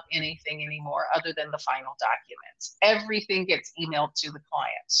mail out anything anymore other than the final documents. Everything gets emailed to the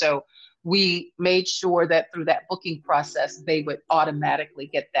client. So we made sure that through that booking process, they would automatically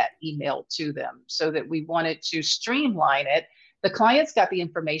get that email to them, so that we wanted to streamline it. The clients got the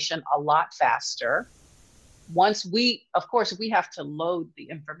information a lot faster. Of course, we have to load the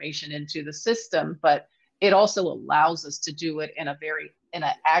information into the system, but it also allows us to do it in an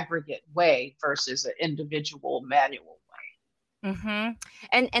aggregate way versus an individual manual way.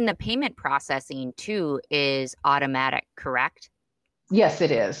 Mm-hmm. And the payment processing too is automatic, correct? Yes,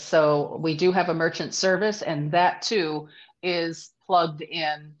 it is. So we do have a merchant service, and that too is plugged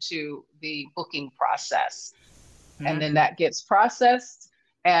into the booking process. Mm-hmm. And then that gets processed,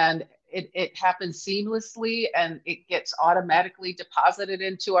 and it happens seamlessly, and it gets automatically deposited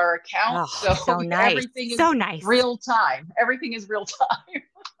into our account. Oh, so nice. Everything is so nice. Real time. Everything is real time.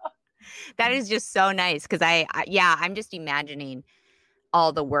 That is just so nice, because I'm just imagining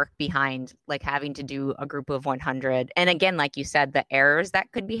all the work behind like having to do a group of 100. And again, like you said, the errors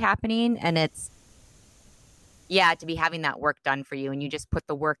that could be happening, and to be having that work done for you, and you just put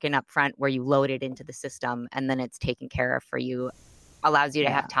the work in up front where you load it into the system, and then it's taken care of for you, allows you to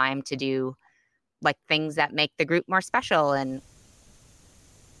have time to do like things that make the group more special. And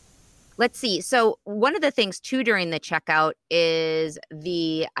let's see. So one of the things too during the checkout is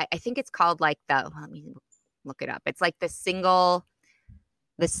I think it's called like let me look it up. It's like the single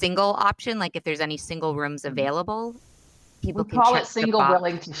option. Like if there's any single rooms available, people can call it single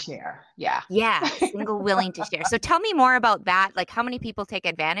willing to share. Yeah. Yeah. Single willing to share. So tell me more about that. Like how many people take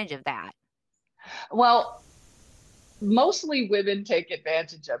advantage of that? Well, mostly women take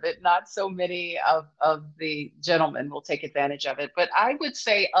advantage of it. Not so many of the gentlemen will take advantage of it. But I would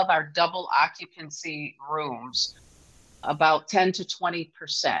say of our double occupancy rooms, about 10 to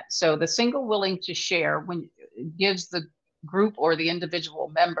 20%. So the single willing to share gives the group or the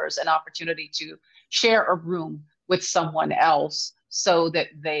individual members an opportunity to share a room with someone else so that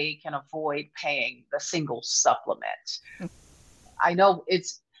they can avoid paying the single supplement. I know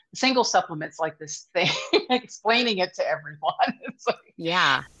it's single supplements like this thing, explaining it to everyone. It's like,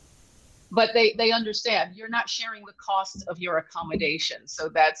 yeah. But they understand you're not sharing the cost of your accommodation. So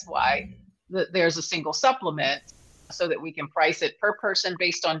that's why there's a single supplement, so that we can price it per person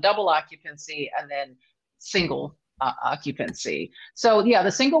based on double occupancy and then single occupancy. So yeah,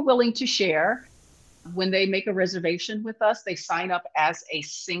 the single willing to share, when they make a reservation with us, they sign up as a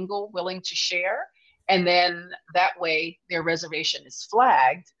single willing to share. And then that way their reservation is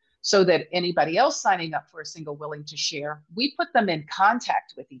flagged, so that anybody else signing up for a single willing to share, we put them in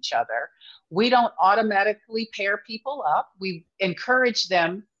contact with each other. We don't automatically pair people up. We encourage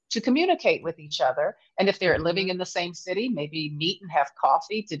them to communicate with each other. And if they're living in the same city, maybe meet and have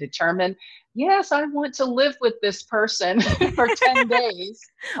coffee to determine, yes, I want to live with this person for 10 days.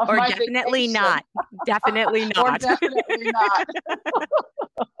 Or definitely not. Definitely not. Or definitely not.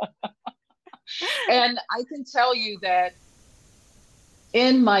 And I can tell you that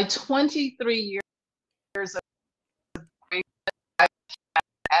in my 23 years of I've had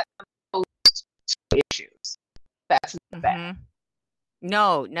at most 2 issues. That's not bad.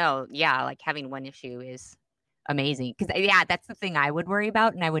 No. Yeah, like having one issue is amazing. Because, that's the thing I would worry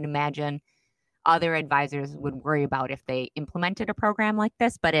about. And I would imagine other advisors would worry about if they implemented a program like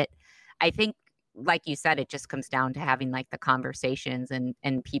this. But I think, like you said, it just comes down to having like the conversations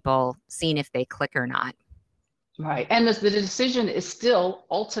and people seeing if they click or not. Right. And the decision is still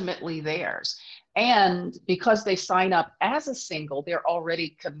ultimately theirs. And because they sign up as a single, they're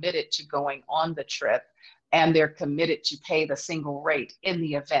already committed to going on the trip, and they're committed to pay the single rate in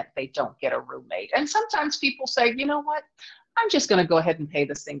the event they don't get a roommate. And sometimes people say, you know what, I'm just going to go ahead and pay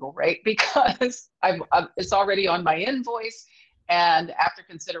the single rate because it's already on my invoice. And after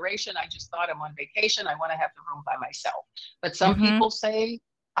consideration, I just thought I'm on vacation. I want to have the room by myself. But some people say,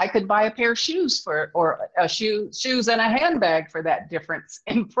 I could buy a pair of shoes shoes and a handbag for that difference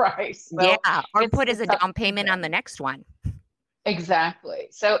in price. So or put as a down payment on the next one. Exactly.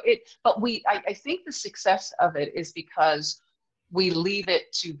 So I think the success of it is because we leave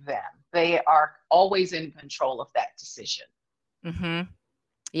it to them. They are always in control of that decision. Mm-hmm.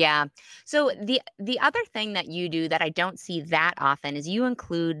 Yeah. So the other thing that you do that I don't see that often is you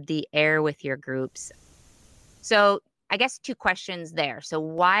include the air with your groups. So I guess 2 questions there. So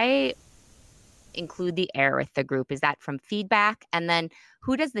why include the air with the group? Is that from feedback? And then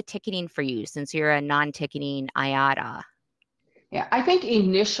who does the ticketing for you, since you're a non-ticketing IATA? Yeah, I think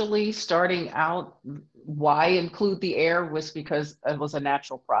initially starting out, why include the air was because it was a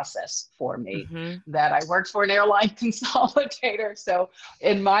natural process for me Hmm. that I worked for an airline consolidator. So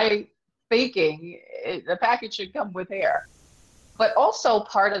in my thinking, the package should come with air. But also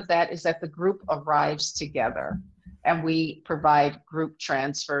part of that is that the group arrives together and we provide group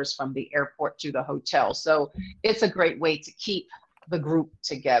transfers from the airport to the hotel. So it's a great way to keep the group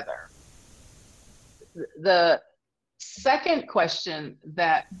together. The second question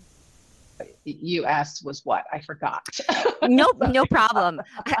that you asked was what? I forgot. Nope, no problem.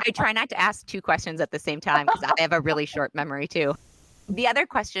 I try not to ask two questions at the same time because I have a really short memory too. The other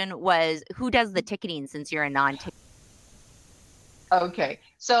question was who does the ticketing since you're a non-ticket? Okay.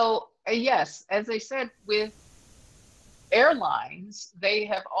 So, yes, as I said, with airlines, they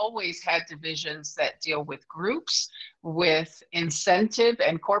have always had divisions that deal with groups, with incentive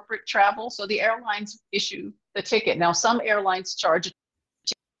and corporate travel. So the airlines issue the ticket. Now, some airlines charge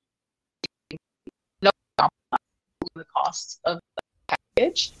no the cost of the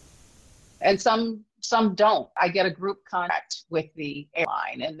package, and some don't. I get a group contract with the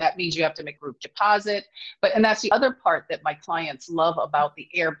airline, and that means you have to make group deposit. And that's the other part that my clients love about the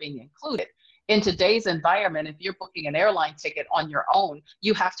air being included. In today's environment, if you're booking an airline ticket on your own,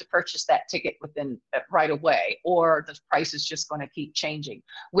 you have to purchase that ticket within right away, or the price is just going to keep changing.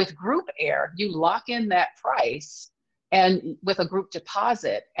 With group air, you lock in that price, and with a group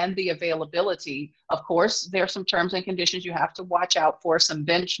deposit and the availability, of course, there are some terms and conditions you have to watch out for, some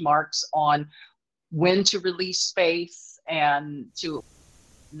benchmarks on when to release space and to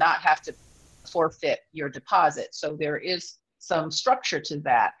not have to forfeit your deposit. So there is some structure to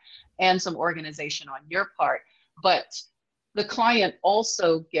that and some organization on your part. But the client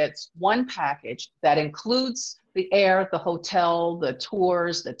also gets one package that includes the air, the hotel, the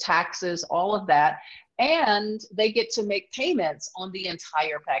tours, the taxes, all of that. And they get to make payments on the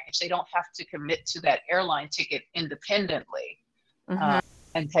entire package. They don't have to commit to that airline ticket independently Hmm.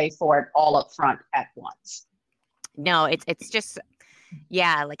 and pay for it all up front at once. No, it's just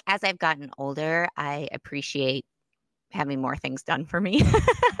yeah, like as I've gotten older, I appreciate having more things done for me.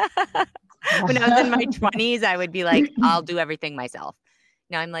 When I was in my 20s, I would be like, I'll do everything myself.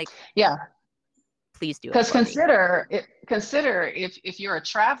 Now I'm like, Yeah, please do it because for me. consider if you're a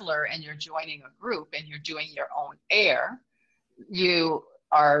traveler and you're joining a group and you're doing your own air, you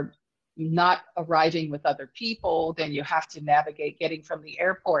are not arriving with other people, then you have to navigate getting from the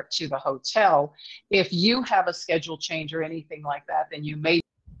airport to the hotel. If you have a schedule change or anything like that, then you may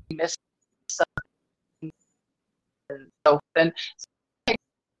miss something. So then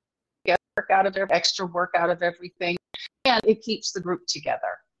get work out of extra work out of everything, and it keeps the group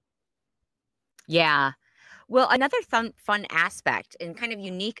together. Yeah. Well, another fun aspect and kind of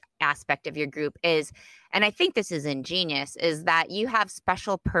unique aspect of your group is, and I think this is ingenious, is that you have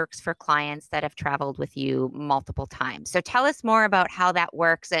special perks for clients that have traveled with you multiple times. So tell us more about how that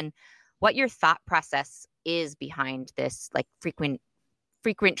works and what your thought process is behind this like frequent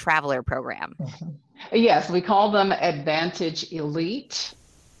traveler program. Yes, we call them Advantage Elite.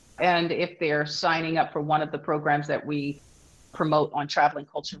 And if they're signing up for one of the programs that we promote on Traveling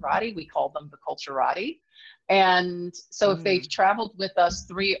Culturati, we call them the Culturati. And so if they've Mm. traveled with us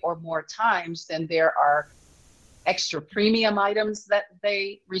 3 or more times, then there are extra premium items that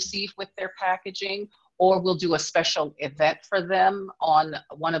they receive with their packaging, or we'll do a special event for them on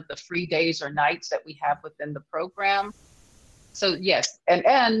one of the free days or nights that we have within the program. So yes,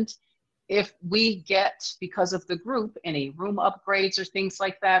 and if we get, because of the group, any room upgrades or things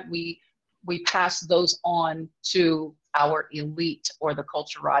like that, we pass those on to our elite or the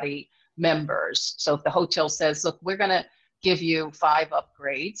Culturati members. So if the hotel says, look, we're going to give you 5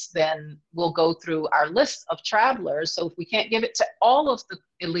 upgrades, then we'll go through our list of travelers. So if we can't give it to all of the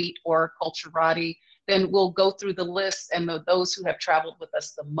elite or Culturati, then we'll go through the list, and those who have traveled with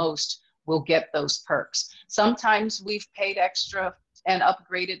us the most will get those perks. Sometimes we've paid extra and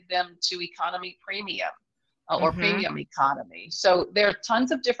upgraded them to economy premium or Mm-hmm. premium economy. So there are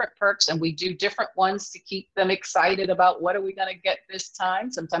tons of different perks, and we do different ones to keep them excited about what are we going to get this time.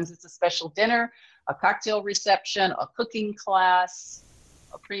 Sometimes it's a special dinner, a cocktail reception, a cooking class,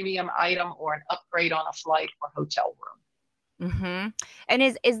 a premium item, or an upgrade on a flight or hotel room. Mm-hmm. And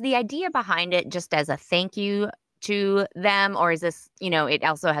is the idea behind it just as a thank you to them, or is this, it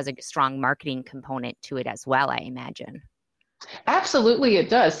also has a strong marketing component to it as well, I imagine. Absolutely,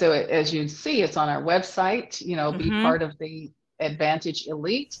 it does. So as you see, it's on our website, be Mm-hmm. part of the Advantage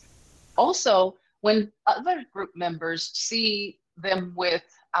Elite. Also, when other group members see them with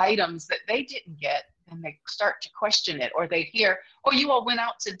items that they didn't get, and they start to question it, or they hear, oh, you all went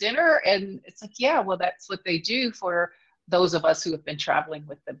out to dinner. And it's like, yeah, well, that's what they do for those of us who have been traveling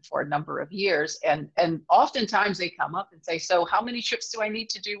with them for a number of years. And oftentimes they come up and say, so how many trips do I need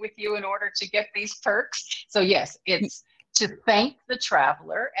to do with you in order to get these perks? So yes, it's to thank the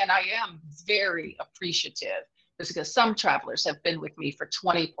traveler. And I am very appreciative because some travelers have been with me for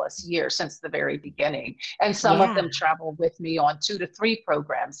 20 plus years since the very beginning. And some of them travel with me on 2 to 3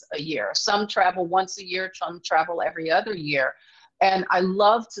 programs a year. Some travel once a year, some travel every other year. And I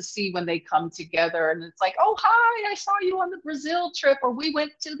love to see when they come together and it's like, oh, hi, I saw you on the Brazil trip, or we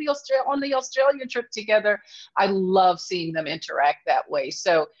went to on the Australia trip together. I love seeing them interact that way.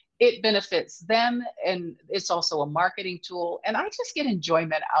 So it benefits them, and it's also a marketing tool. And I just get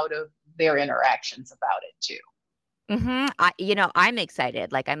enjoyment out of their interactions about it too. I'm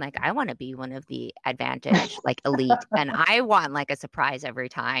excited. I want to be one of the Advantage, elite, and I want a surprise every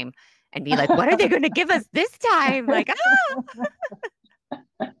time and be like, what are they going to give us this time?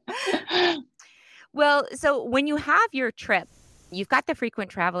 Well, so when you have your trip, you've got the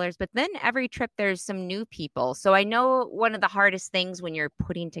frequent travelers, but then every trip there's some new people. So I know one of the hardest things when you're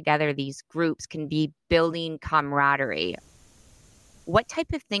putting together these groups can be building camaraderie. What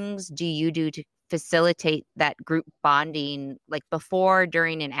type of things do you do to facilitate that group bonding, before,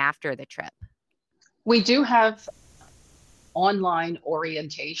 during, and after the trip? We do have online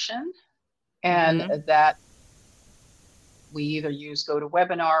orientation, and that we either use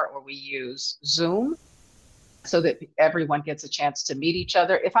GoToWebinar or we use Zoom so that everyone gets a chance to meet each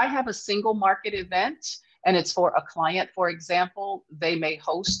other. If I have a single market event and it's for a client, for example, they may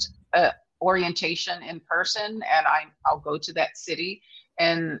host a orientation in person, and I'll go to that city,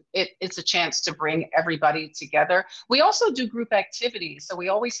 and it's a chance to bring everybody together. We also do group activities. So we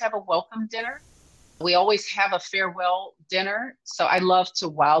always have a welcome dinner. We always have a farewell dinner. So I love to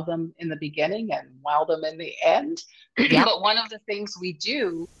wow them in the beginning and wow them in the end. Yep. But one of the things we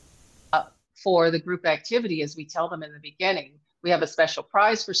do for the group activity is we tell them in the beginning, we have a special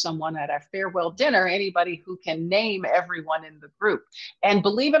prize for someone at our farewell dinner, anybody who can name everyone in the group. And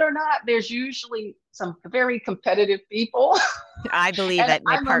believe it or not, there's usually some very competitive people. I believe that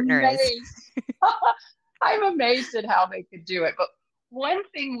my partner is. I'm amazed at how they could do it. But one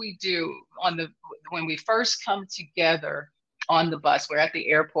thing we do when we first come together on the bus, we're at the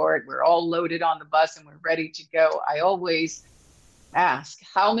airport, we're all loaded on the bus and we're ready to go. I always ask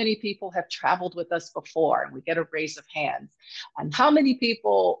how many people have traveled with us before, and we get a raise of hands, and how many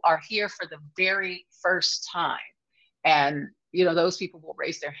people are here for the very first time. And those people will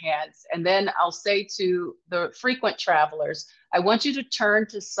raise their hands, and then I'll say to the frequent travelers, I want you to turn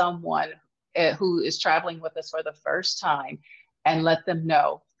to someone who is traveling with us for the first time and let them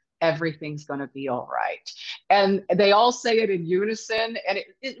know everything's going to be all right. And they all say it in unison, and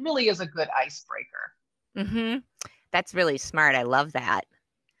it really is a good icebreaker. That's really smart. I love that.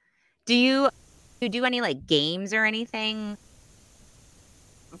 Do you do any games or anything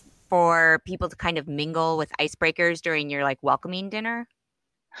for people to kind of mingle with icebreakers during your welcoming dinner?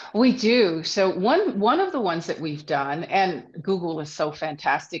 We do. So one of the ones that we've done, and Google is so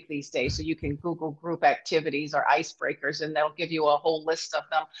fantastic these days, so you can Google group activities or icebreakers and they'll give you a whole list of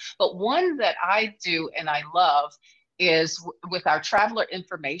them. But one that I do and I love is with our traveler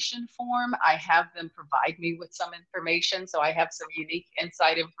information form. I have them provide me with some information. So I have some unique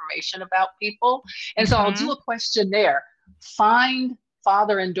inside information about people. And so I'll do a questionnaire. Find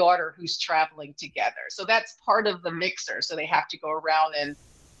father and daughter who's traveling together. So that's part of the mixer. So they have to go around and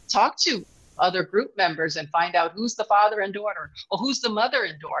talk to other group members and find out who's the father and daughter, or who's the mother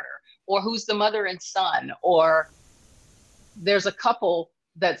and daughter, or who's the mother and son, or there's a couple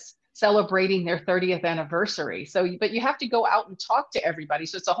that's celebrating their 30th anniversary. But you have to go out and talk to everybody.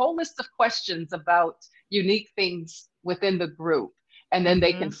 So it's a whole list of questions about unique things within the group. And then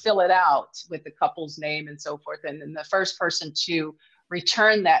they can fill it out with the couple's name and so forth. And then the first person to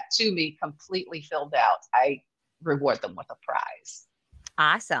return that to me completely filled out, I reward them with a prize.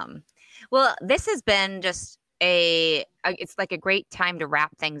 Awesome. Well, this has been just it's a great time to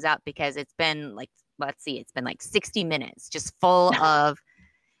wrap things up, because it's been it's been 60 minutes just full of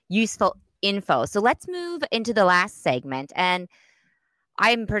useful info. So let's move into the last segment. And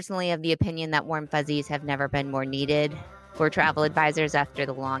I'm personally of the opinion that warm fuzzies have never been more needed for travel advisors after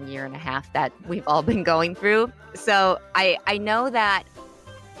the long year and a half that we've all been going through. So I know that,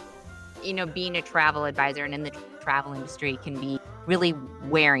 being a travel advisor and in the travel industry can be really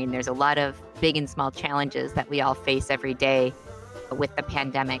wearing. There's a lot of big and small challenges that we all face every day with the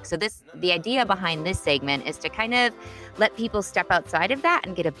pandemic. So the idea behind this segment is to kind of let people step outside of that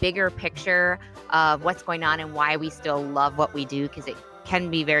and get a bigger picture of what's going on and why we still love what we do, because it can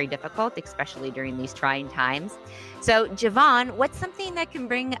be very difficult, especially during these trying times. So, Javon, what's something that can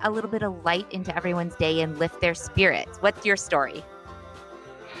bring a little bit of light into everyone's day and lift their spirits? What's your story?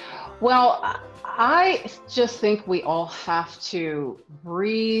 Well, I just think we all have to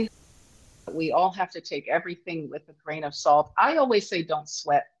breathe. We all have to take everything with a grain of salt. I always say don't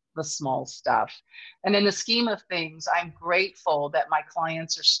sweat the small stuff. And in the scheme of things, I'm grateful that my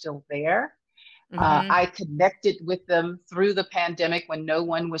clients are still there. I connected with them through the pandemic when no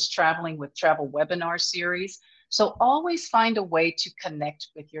one was traveling with travel webinar series. So always find a way to connect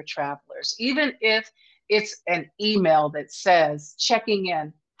with your travelers, even if it's an email that says, checking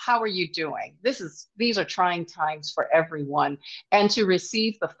in, how are you doing? These are trying times for everyone. And to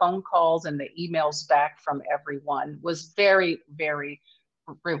receive the phone calls and the emails back from everyone was very, very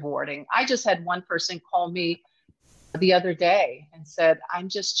rewarding. I just had one person call me the other day and said, I'm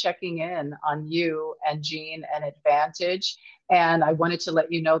just checking in on you and Jean and Advantage. And I wanted to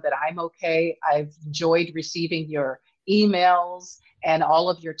let you know that I'm okay. I've enjoyed receiving your emails and all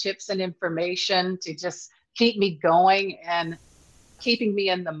of your tips and information to just keep me going and keeping me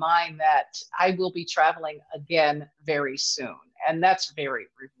in the mind that I will be traveling again very soon. And that's very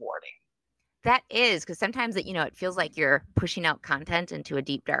rewarding. That is, because sometimes it feels like you're pushing out content into a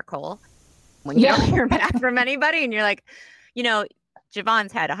deep, dark hole when you don't hear back from anybody. And you're like,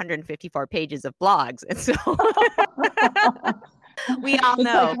 Javon's had 154 pages of blogs. And so we all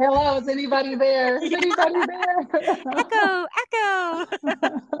know. Like, hello, is anybody there? Is anybody there? Echo.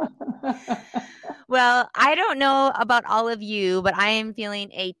 Well, I don't know about all of you, but I am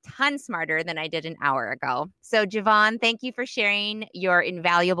feeling a ton smarter than I did an hour ago. So, Javon, thank you for sharing your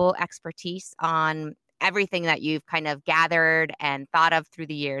invaluable expertise on everything that you've kind of gathered and thought of through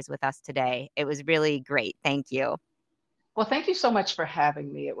the years with us today. It was really great. Thank you. Well, thank you so much for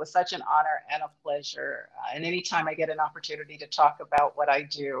having me. It was such an honor and a pleasure. And anytime I get an opportunity to talk about what I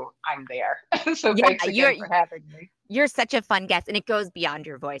do, I'm there. So thanks again for having me. You're such a fun guest, and it goes beyond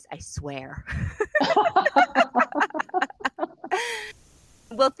your voice, I swear.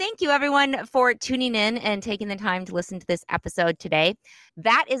 Well, thank you, everyone, for tuning in and taking the time to listen to this episode today.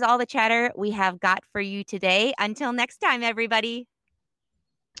 That is all the chatter we have got for you today. Until next time, everybody.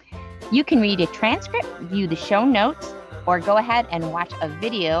 You can read a transcript, view the show notes, or go ahead and watch a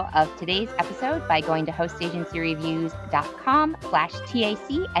video of today's episode by going to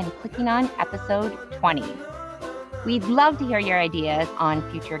hostagencyreviews.com/TAC and clicking on episode 20. We'd love to hear your ideas on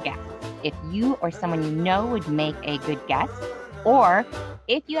future guests. If you or someone you know would make a good guest, or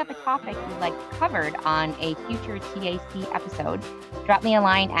if you have a topic you'd like covered on a future TAC episode, drop me a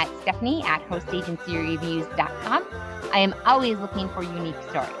line at Stephanie@hostagencyreviews.com. I am always looking for unique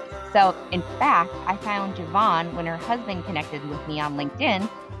stories. So, in fact, I found Javon when her husband connected with me on LinkedIn.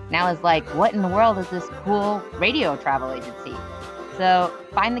 Now is like, what in the world is this cool radio travel agency? So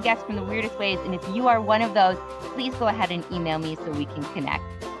find the guests from the weirdest ways. And if you are one of those, please go ahead and email me so we can connect.